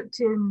I've worked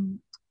in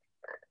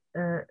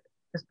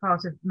as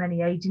part of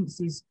many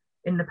agencies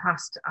in the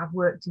past. I've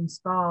worked in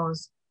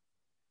spas,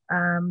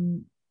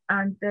 and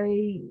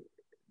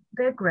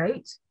they're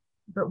great,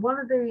 but one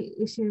of the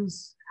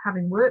issues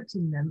having worked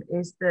in them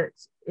is that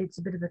it's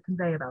a bit of a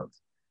conveyor belt.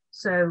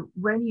 So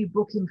when you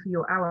book in for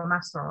your hour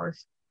massage,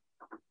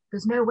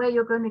 there's no way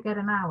you're going to get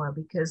an hour,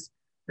 because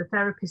the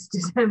therapist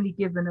is only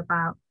given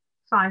about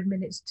 5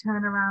 minutes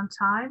turnaround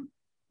time,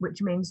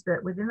 which means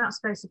that within that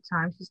space of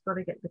time, she's got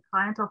to get the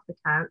client off the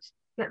couch,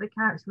 get the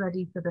couch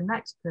ready for the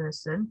next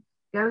person,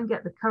 go and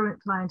get the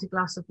current client a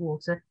glass of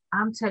water,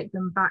 and take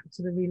them back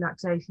to the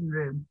relaxation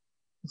room.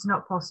 It's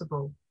not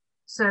possible.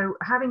 So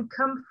having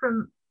come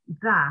from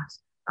that,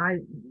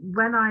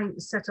 when I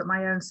set up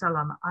my own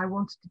salon, I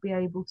wanted to be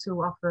able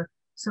to offer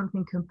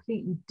something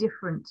completely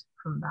different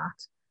from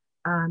that,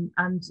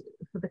 and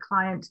for the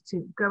client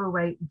to go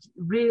away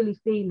really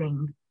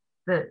feeling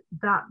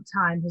that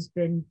time has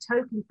been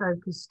totally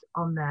focused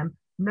on them,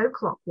 no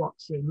clock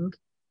watching.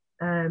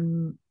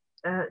 The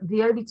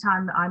only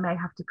time that I may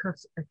have to cut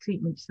a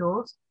treatment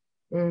short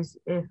is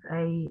if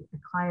a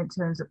client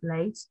turns up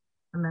late,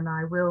 and then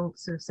I will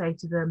sort of say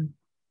to them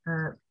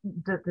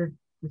that the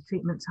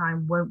treatment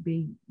time won't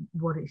be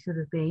what it should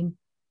have been,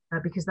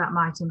 because that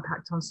might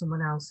impact on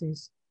someone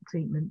else's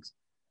treatment.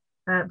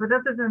 But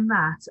other than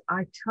that,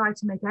 I try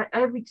to make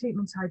every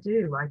treatment I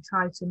do, I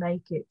try to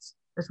make it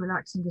as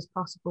relaxing as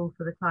possible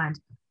for the client.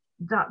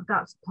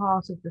 That's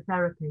part of the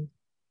therapy.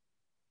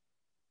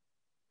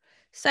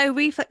 So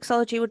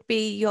reflexology would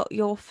be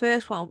your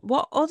first one.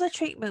 What other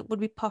treatment would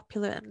be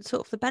popular, and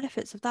sort of the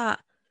benefits of that?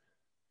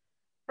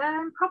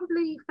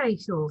 Probably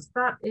facials.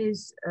 That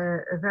is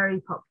a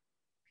very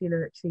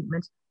popular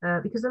treatment,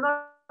 because a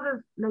lot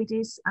of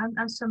ladies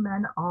and some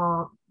men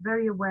are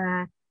very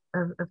aware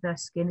of their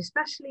skin,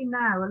 especially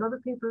now. A lot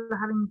of people are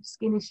having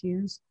skin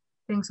issues,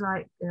 things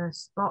like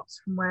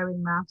spots from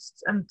wearing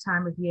masks and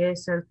time of year,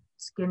 so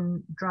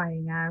skin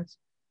drying out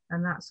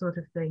and that sort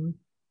of thing.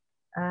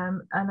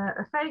 And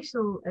a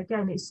facial,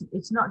 again,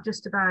 it's not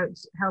just about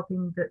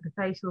helping the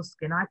facial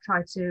skin. I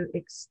try to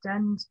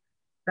extend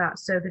that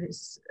so that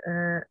it's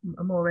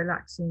a more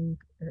relaxing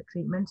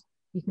treatment.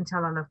 You can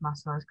tell I love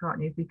massage,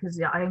 can't you? Because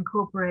I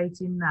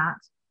incorporate in that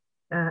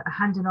a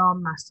hand and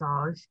arm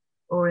massage,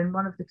 or in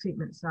one of the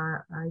treatments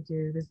I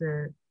do, there's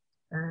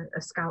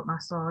a scalp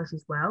massage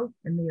as well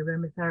in the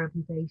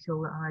aromatherapy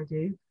facial that I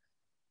do.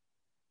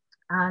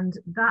 And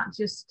that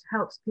just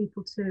helps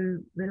people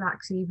to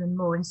relax even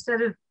more.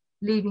 Instead of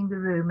leaving the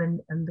room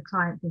and the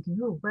client thinking,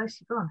 oh, where's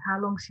she gone? How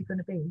long is she going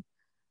to be?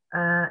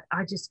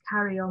 I just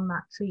carry on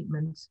that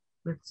treatment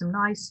with some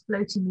nice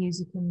floaty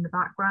music in the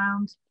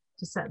background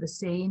to set the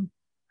scene,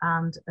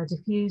 and a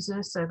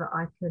diffuser so that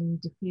I can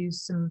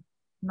diffuse some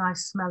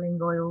nice smelling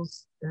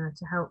oils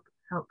to help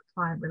the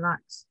client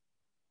relax.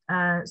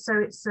 So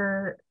it's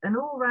an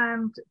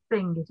all-round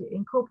thing. It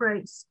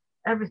incorporates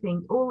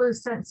everything. All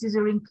those senses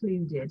are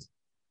included.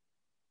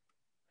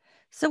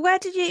 So where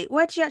did you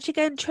actually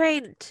go and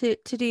train to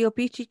do your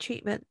beauty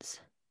treatments?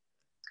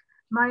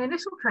 My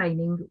initial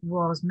training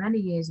was many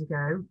years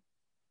ago,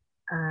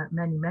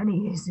 many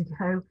years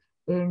ago,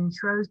 in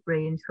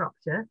Shrewsbury in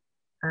Shropshire,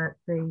 at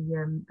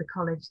the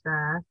college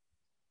there.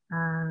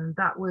 And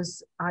that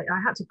was, I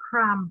had to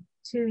cram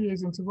 2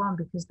 years into one,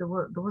 because there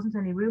wasn't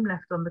any room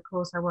left on the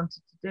course I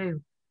wanted to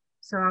do.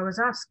 So I was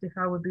asked if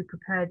I would be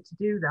prepared to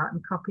do that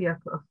and copy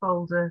up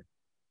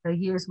a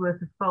year's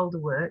worth of folder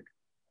work.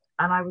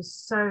 And I was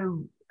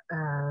so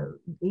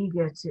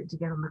eager to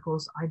get on the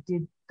course. I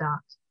did that,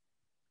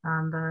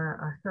 and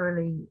I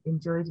thoroughly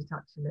enjoyed it,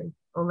 actually.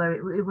 Although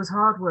it was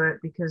hard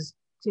work, because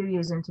 2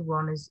 years into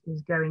one is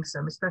going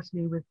some,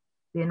 especially with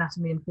the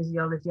anatomy and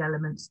physiology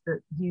elements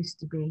that used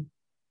to be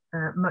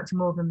much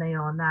more than they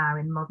are now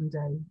in modern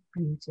day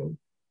beauty.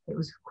 It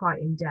was quite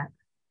in depth.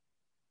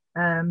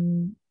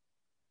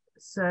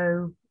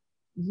 So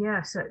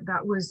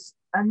that was,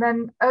 and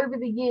then over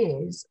the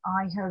years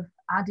I have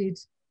added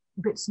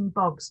bits and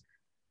bobs,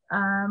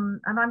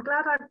 and I'm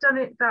glad I've done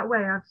it that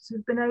way. I've sort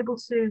of been able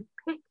to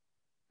pick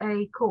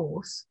a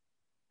course,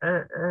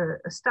 a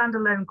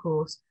standalone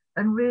course,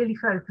 and really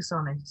focus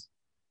on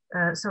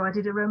it. So I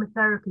did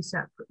aromatherapy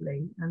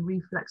separately and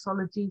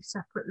reflexology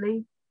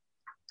separately,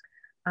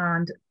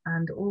 and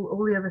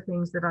all the other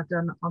things that I've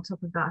done on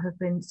top of that have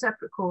been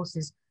separate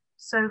courses,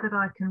 so that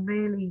I can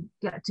really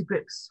get to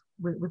grips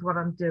with what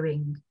I'm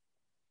doing.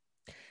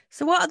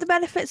 So what are the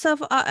benefits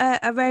of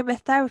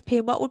aromatherapy,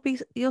 and what would be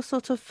your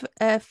sort of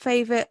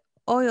favourite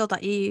oil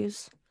that you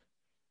use?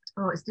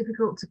 Oh, it's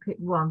difficult to pick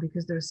one,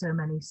 because there are so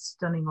many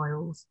stunning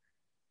oils.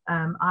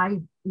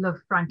 I love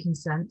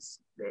frankincense.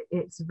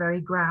 It's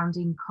very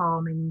grounding,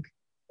 calming,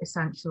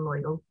 essential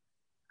oil.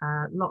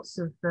 Lots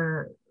of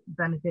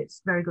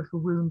benefits, very good for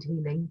wound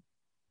healing.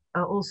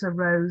 Also,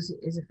 rose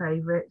is a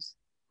favourite.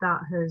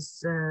 That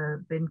has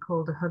been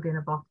called a hug in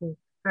a bottle.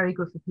 Very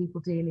good for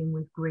people dealing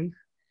with grief.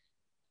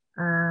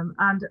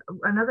 And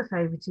another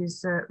favourite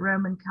is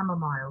Roman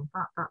chamomile.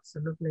 That's a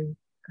lovely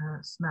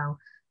smell.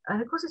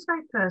 And of course, it's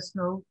very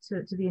personal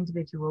to the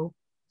individual.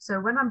 So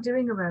when I'm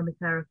doing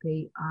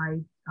aromatherapy,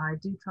 I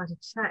do try to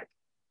check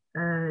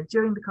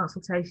during the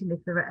consultation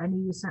if there are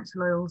any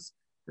essential oils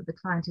that the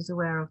client is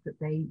aware of that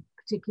they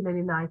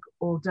particularly like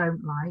or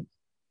don't like.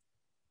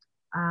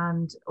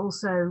 And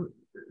also,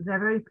 they're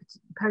very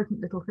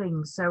potent little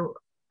things. So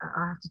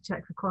I have to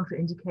check for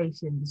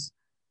contraindications.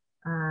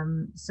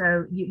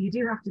 So you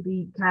do have to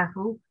be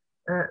careful.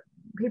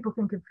 People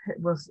think of,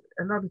 well,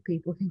 a lot of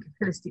people think of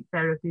holistic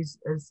therapies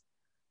as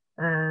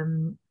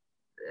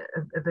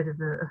a bit of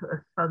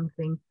a fun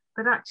thing,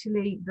 but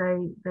actually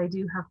they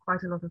do have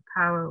quite a lot of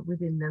power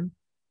within them.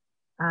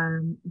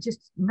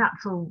 Just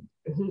natural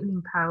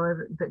healing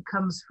power that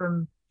comes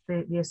from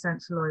the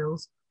essential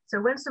oils.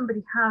 So when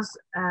somebody has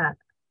an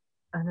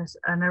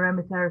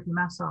aromatherapy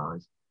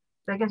massage,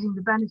 they're getting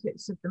the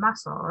benefits of the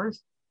massage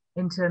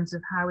in terms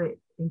of how it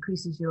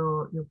increases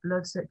your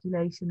blood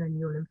circulation and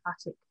your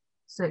lymphatic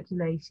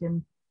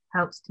circulation,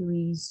 helps to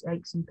ease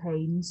aches and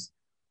pains.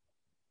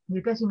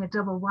 You're getting a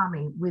double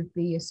whammy with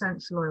the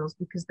essential oils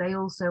because they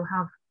also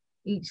have,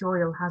 each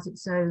oil has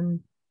its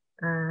own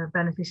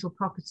beneficial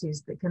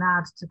properties that can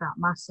add to that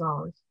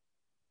massage.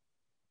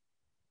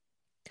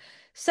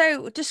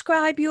 So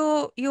describe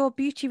your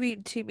beauty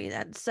room to me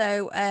then.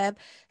 So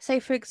say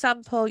for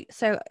example,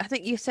 so I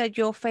think you said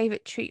your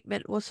favorite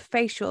treatment was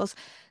facials.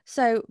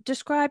 So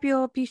describe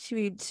your beauty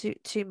room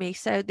to me.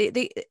 So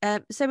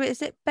so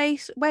is it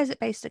based, where is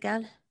it based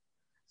again?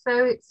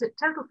 So it's at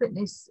Total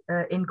Fitness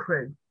in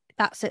Crewe.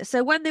 That's it.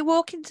 So when they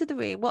walk into the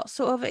room, what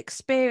sort of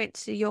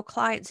experience do your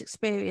clients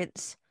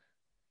experience?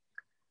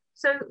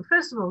 So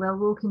first of all, they'll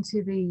walk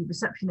into the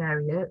reception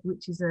area,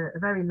 which is a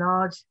very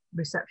large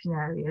reception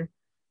area,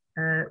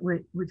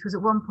 which was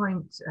at one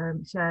point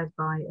shared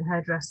by a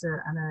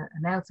hairdresser and a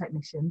nail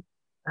technician,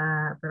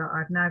 but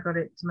I've now got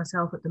it to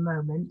myself at the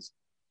moment.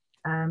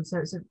 So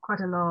it's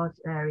quite a large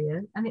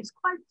area, and it's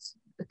quite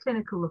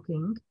clinical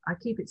looking. I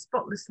keep it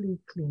spotlessly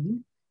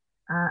clean.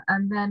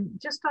 And then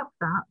just off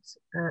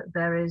that,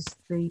 there is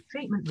the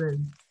treatment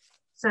room.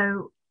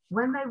 So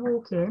when they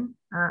walk in,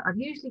 I've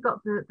usually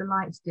got the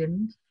lights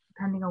dimmed,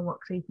 depending on what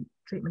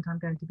treatment I'm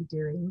going to be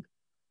doing.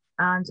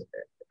 And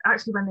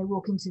actually, when they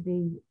walk into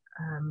the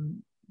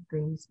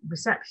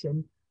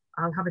reception,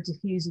 I'll have a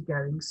diffuser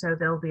going, so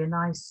there'll be a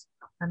nice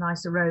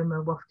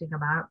aroma wafting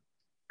about.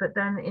 But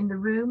then in the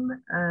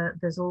room,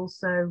 there's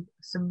also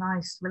some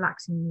nice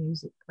relaxing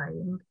music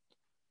playing.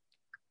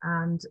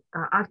 And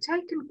I've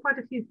taken quite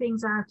a few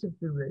things out of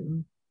the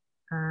room,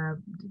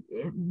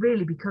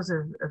 really because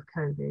of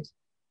COVID.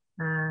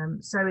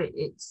 So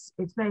it's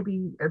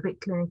maybe a bit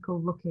clinical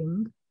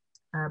looking,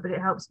 but it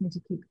helps me to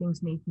keep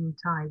things neat and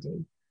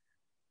tidy.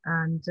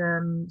 And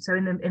so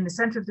in the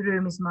centre of the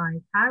room is my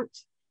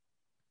couch,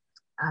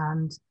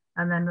 and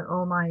then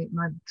all my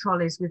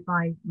trolleys with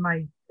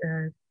my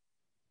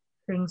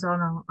things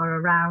on are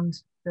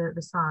around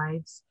the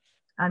sides.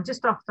 And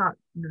just off that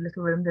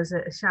little room, there's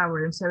a shower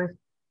room. So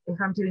if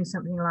I'm doing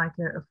something like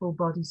a full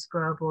body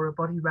scrub or a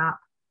body wrap,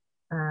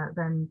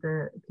 then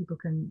the people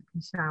can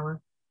shower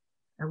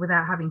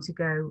without having to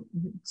go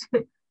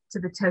to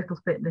the Total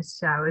Fitness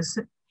showers.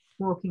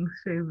 Walking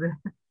through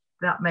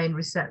that main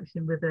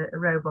reception with a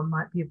robe on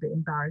might be a bit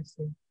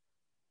embarrassing.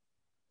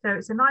 So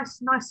it's a nice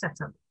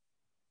setup.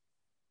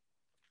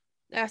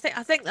 I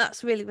think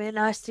that's really, really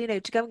nice, to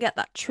go and get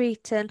that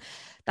treatment,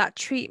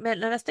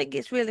 and I think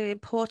it's really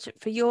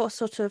important for your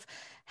sort of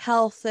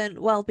health and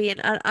well-being.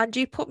 And do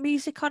you put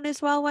music on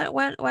as well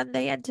when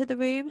they enter the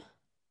room?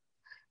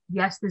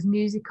 Yes, there's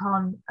music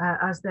on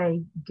as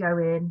they go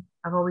in.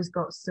 I've always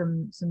got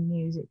some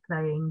music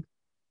playing,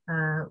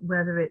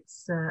 whether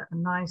it's a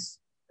nice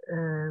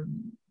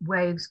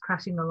waves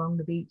crashing along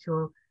the beach,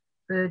 or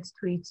birds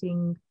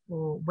tweeting,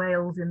 or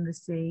whales in the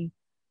sea.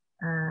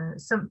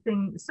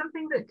 Something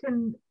that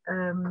can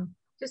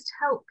just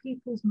help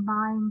people's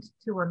mind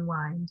to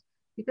unwind,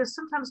 because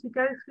sometimes we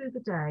go through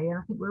the day, and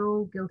I think we're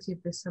all guilty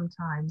of this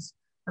sometimes,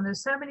 and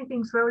there's so many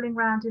things rolling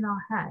around in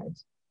our head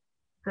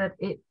that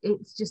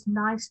it's just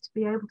nice to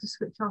be able to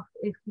switch off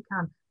if you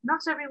can.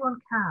 Not everyone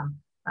can,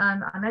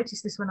 and I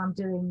notice this when I'm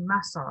doing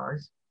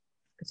massage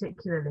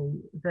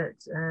particularly,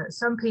 that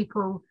some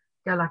people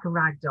go like a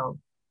rag doll.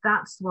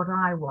 That's what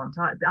I want.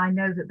 I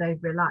know that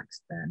they've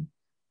relaxed then.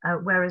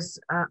 Whereas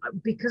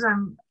because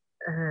I'm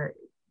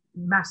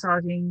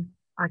massaging,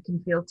 I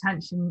can feel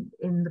tension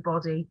in the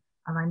body,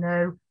 and I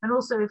know. And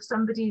also, if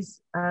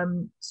somebody's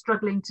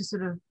struggling to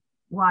sort of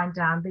wind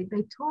down,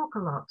 they talk a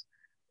lot,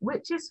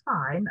 which is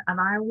fine. And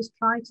I always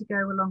try to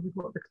go along with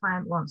what the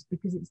client wants,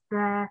 because it's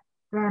their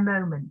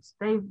moment.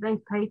 They've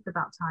paid for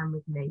that time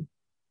with me,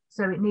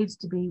 so it needs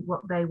to be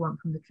what they want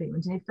from the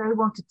treatment. And if they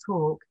want to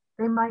talk,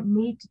 they might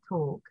need to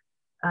talk,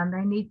 and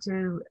they need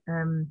to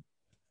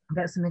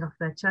get something off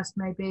their chest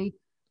maybe.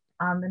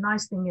 And the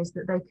nice thing is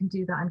that they can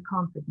do that in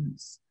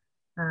confidence.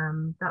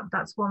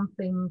 That's one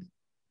thing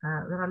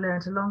that I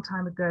learned a long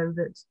time ago,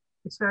 that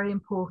it's very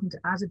important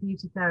as a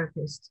beauty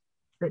therapist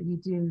that you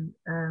do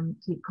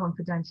keep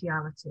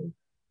confidentiality.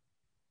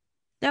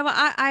 No,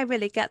 I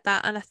really get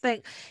that, and I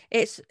think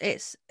it's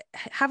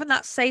having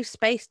that safe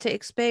space to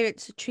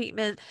experience the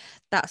treatment,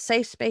 that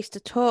safe space to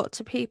talk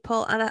to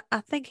people, and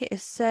I think it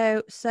is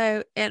so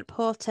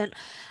important.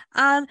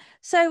 And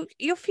so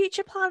your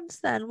future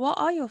plans then, what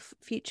are your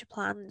future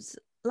plans?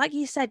 Like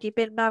you said, you've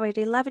been married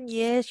 11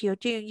 years, you're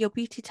doing your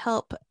beauty to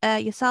help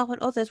yourself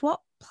and others.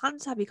 What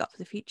plans have you got for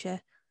the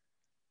future?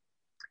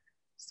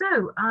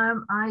 So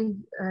I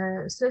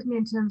certainly,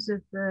 in terms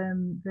of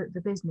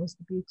the business,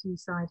 the beauty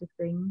side of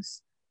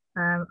things,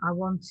 I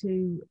want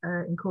to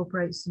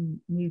incorporate some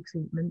new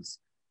treatments.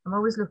 I'm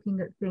always looking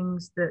at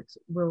things that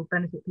will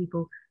benefit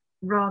people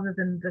rather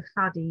than the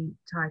faddy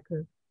type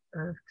of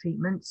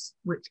treatments,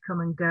 which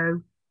come and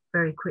go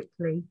very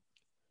quickly.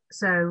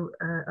 So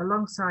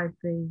alongside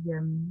the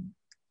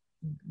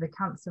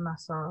cancer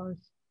massage,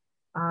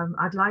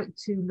 I'd like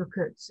to look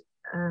at,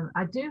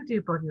 I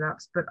do body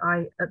wraps, but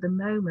at the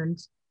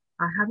moment,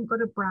 I haven't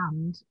got a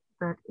brand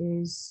that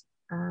is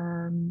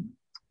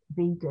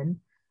vegan.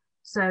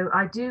 So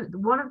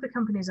one of the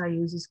companies I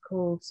use is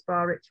called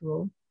Spa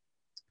Ritual,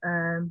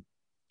 and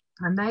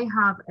they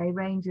have a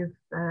range of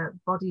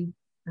body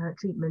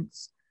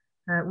treatments,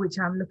 which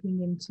I'm looking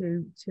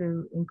into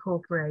to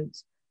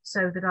incorporate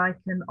so that I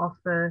can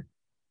offer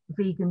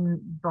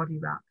vegan body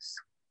wraps.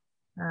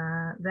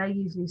 They're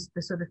usually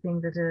the sort of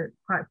thing that are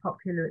quite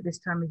popular at this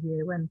time of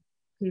year, when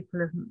people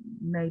have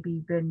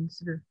maybe been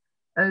sort of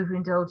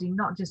overindulging,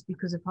 not just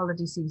because of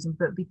holiday season,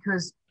 but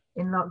because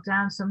in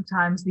lockdown,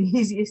 sometimes the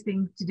easiest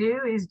thing to do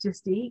is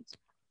just eat.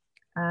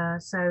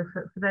 So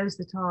for those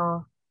that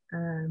are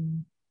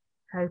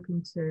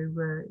hoping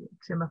to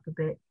trim up a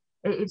bit,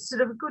 it's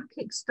sort of a good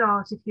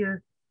kickstart if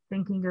you're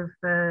thinking of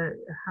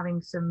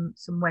having some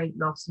weight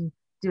loss and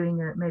doing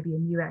maybe a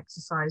new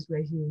exercise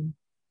regime.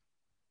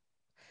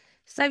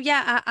 So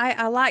yeah,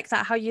 I like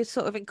that, how you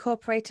sort of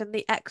incorporating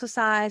the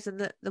exercise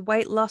and the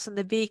weight loss and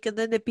the vegan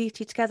and the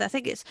beauty together. I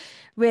think it's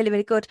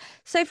really good.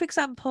 So for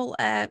example,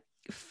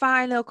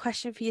 final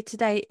question for you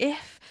today: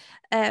 if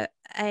a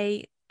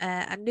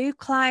new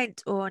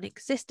client or an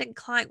existing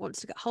client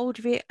wants to get hold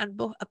of you and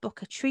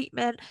book a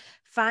treatment,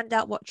 find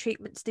out what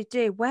treatments they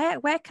do, where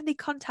can they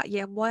contact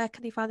you and where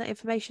can they find that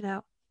information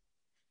out?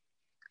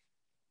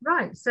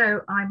 Right,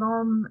 so I'm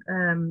on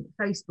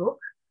Facebook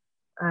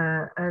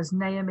as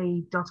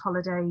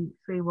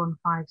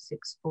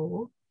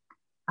Naomi.holiday31564,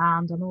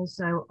 and I'm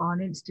also on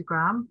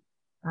Instagram,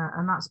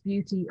 and that's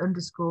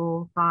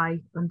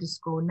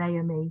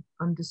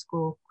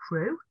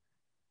beauty_by_Naomi_crew.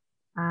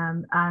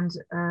 And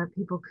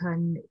people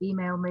can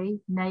email me,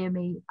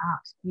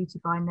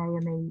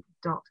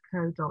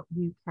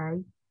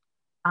 naomi@beautybynaomi.co.uk,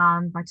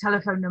 and my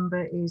telephone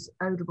number is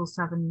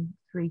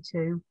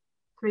 07732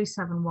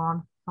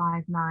 371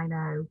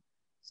 590.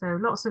 So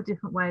lots of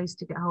different ways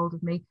to get hold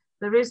of me.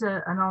 There is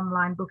an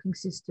online booking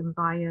system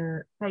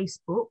via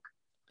Facebook,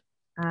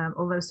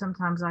 although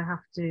sometimes I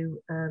have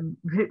to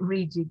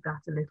rejig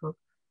that a little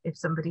if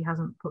somebody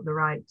hasn't put the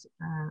right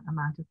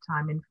amount of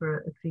time in for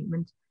a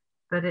treatment.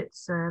 But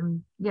it's,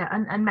 and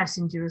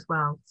Messenger as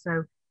well.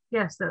 So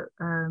yes,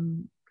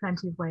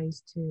 plenty of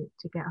ways to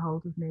get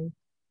hold of me.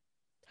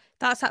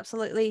 That's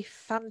absolutely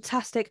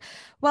fantastic.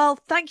 Well,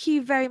 thank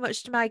you very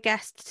much to my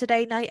guest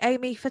today,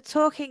 Naomi, for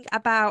talking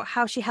about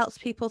how she helps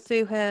people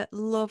through her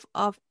love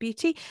of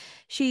beauty.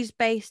 She's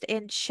based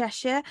in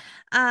Cheshire,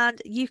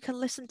 and you can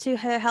listen to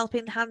her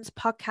Helping Hands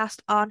podcast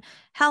on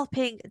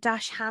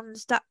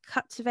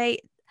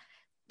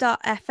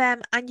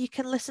helping-hands.captivate.fm, and you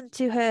can listen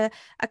to her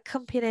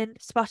accompanying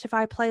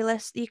Spotify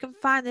playlist. You can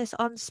find this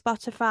on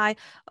Spotify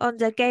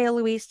under Gail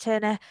Louise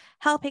Turner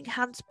Helping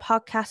Hands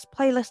podcast,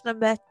 playlist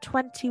number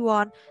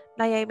 21,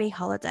 Naomi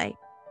Holiday.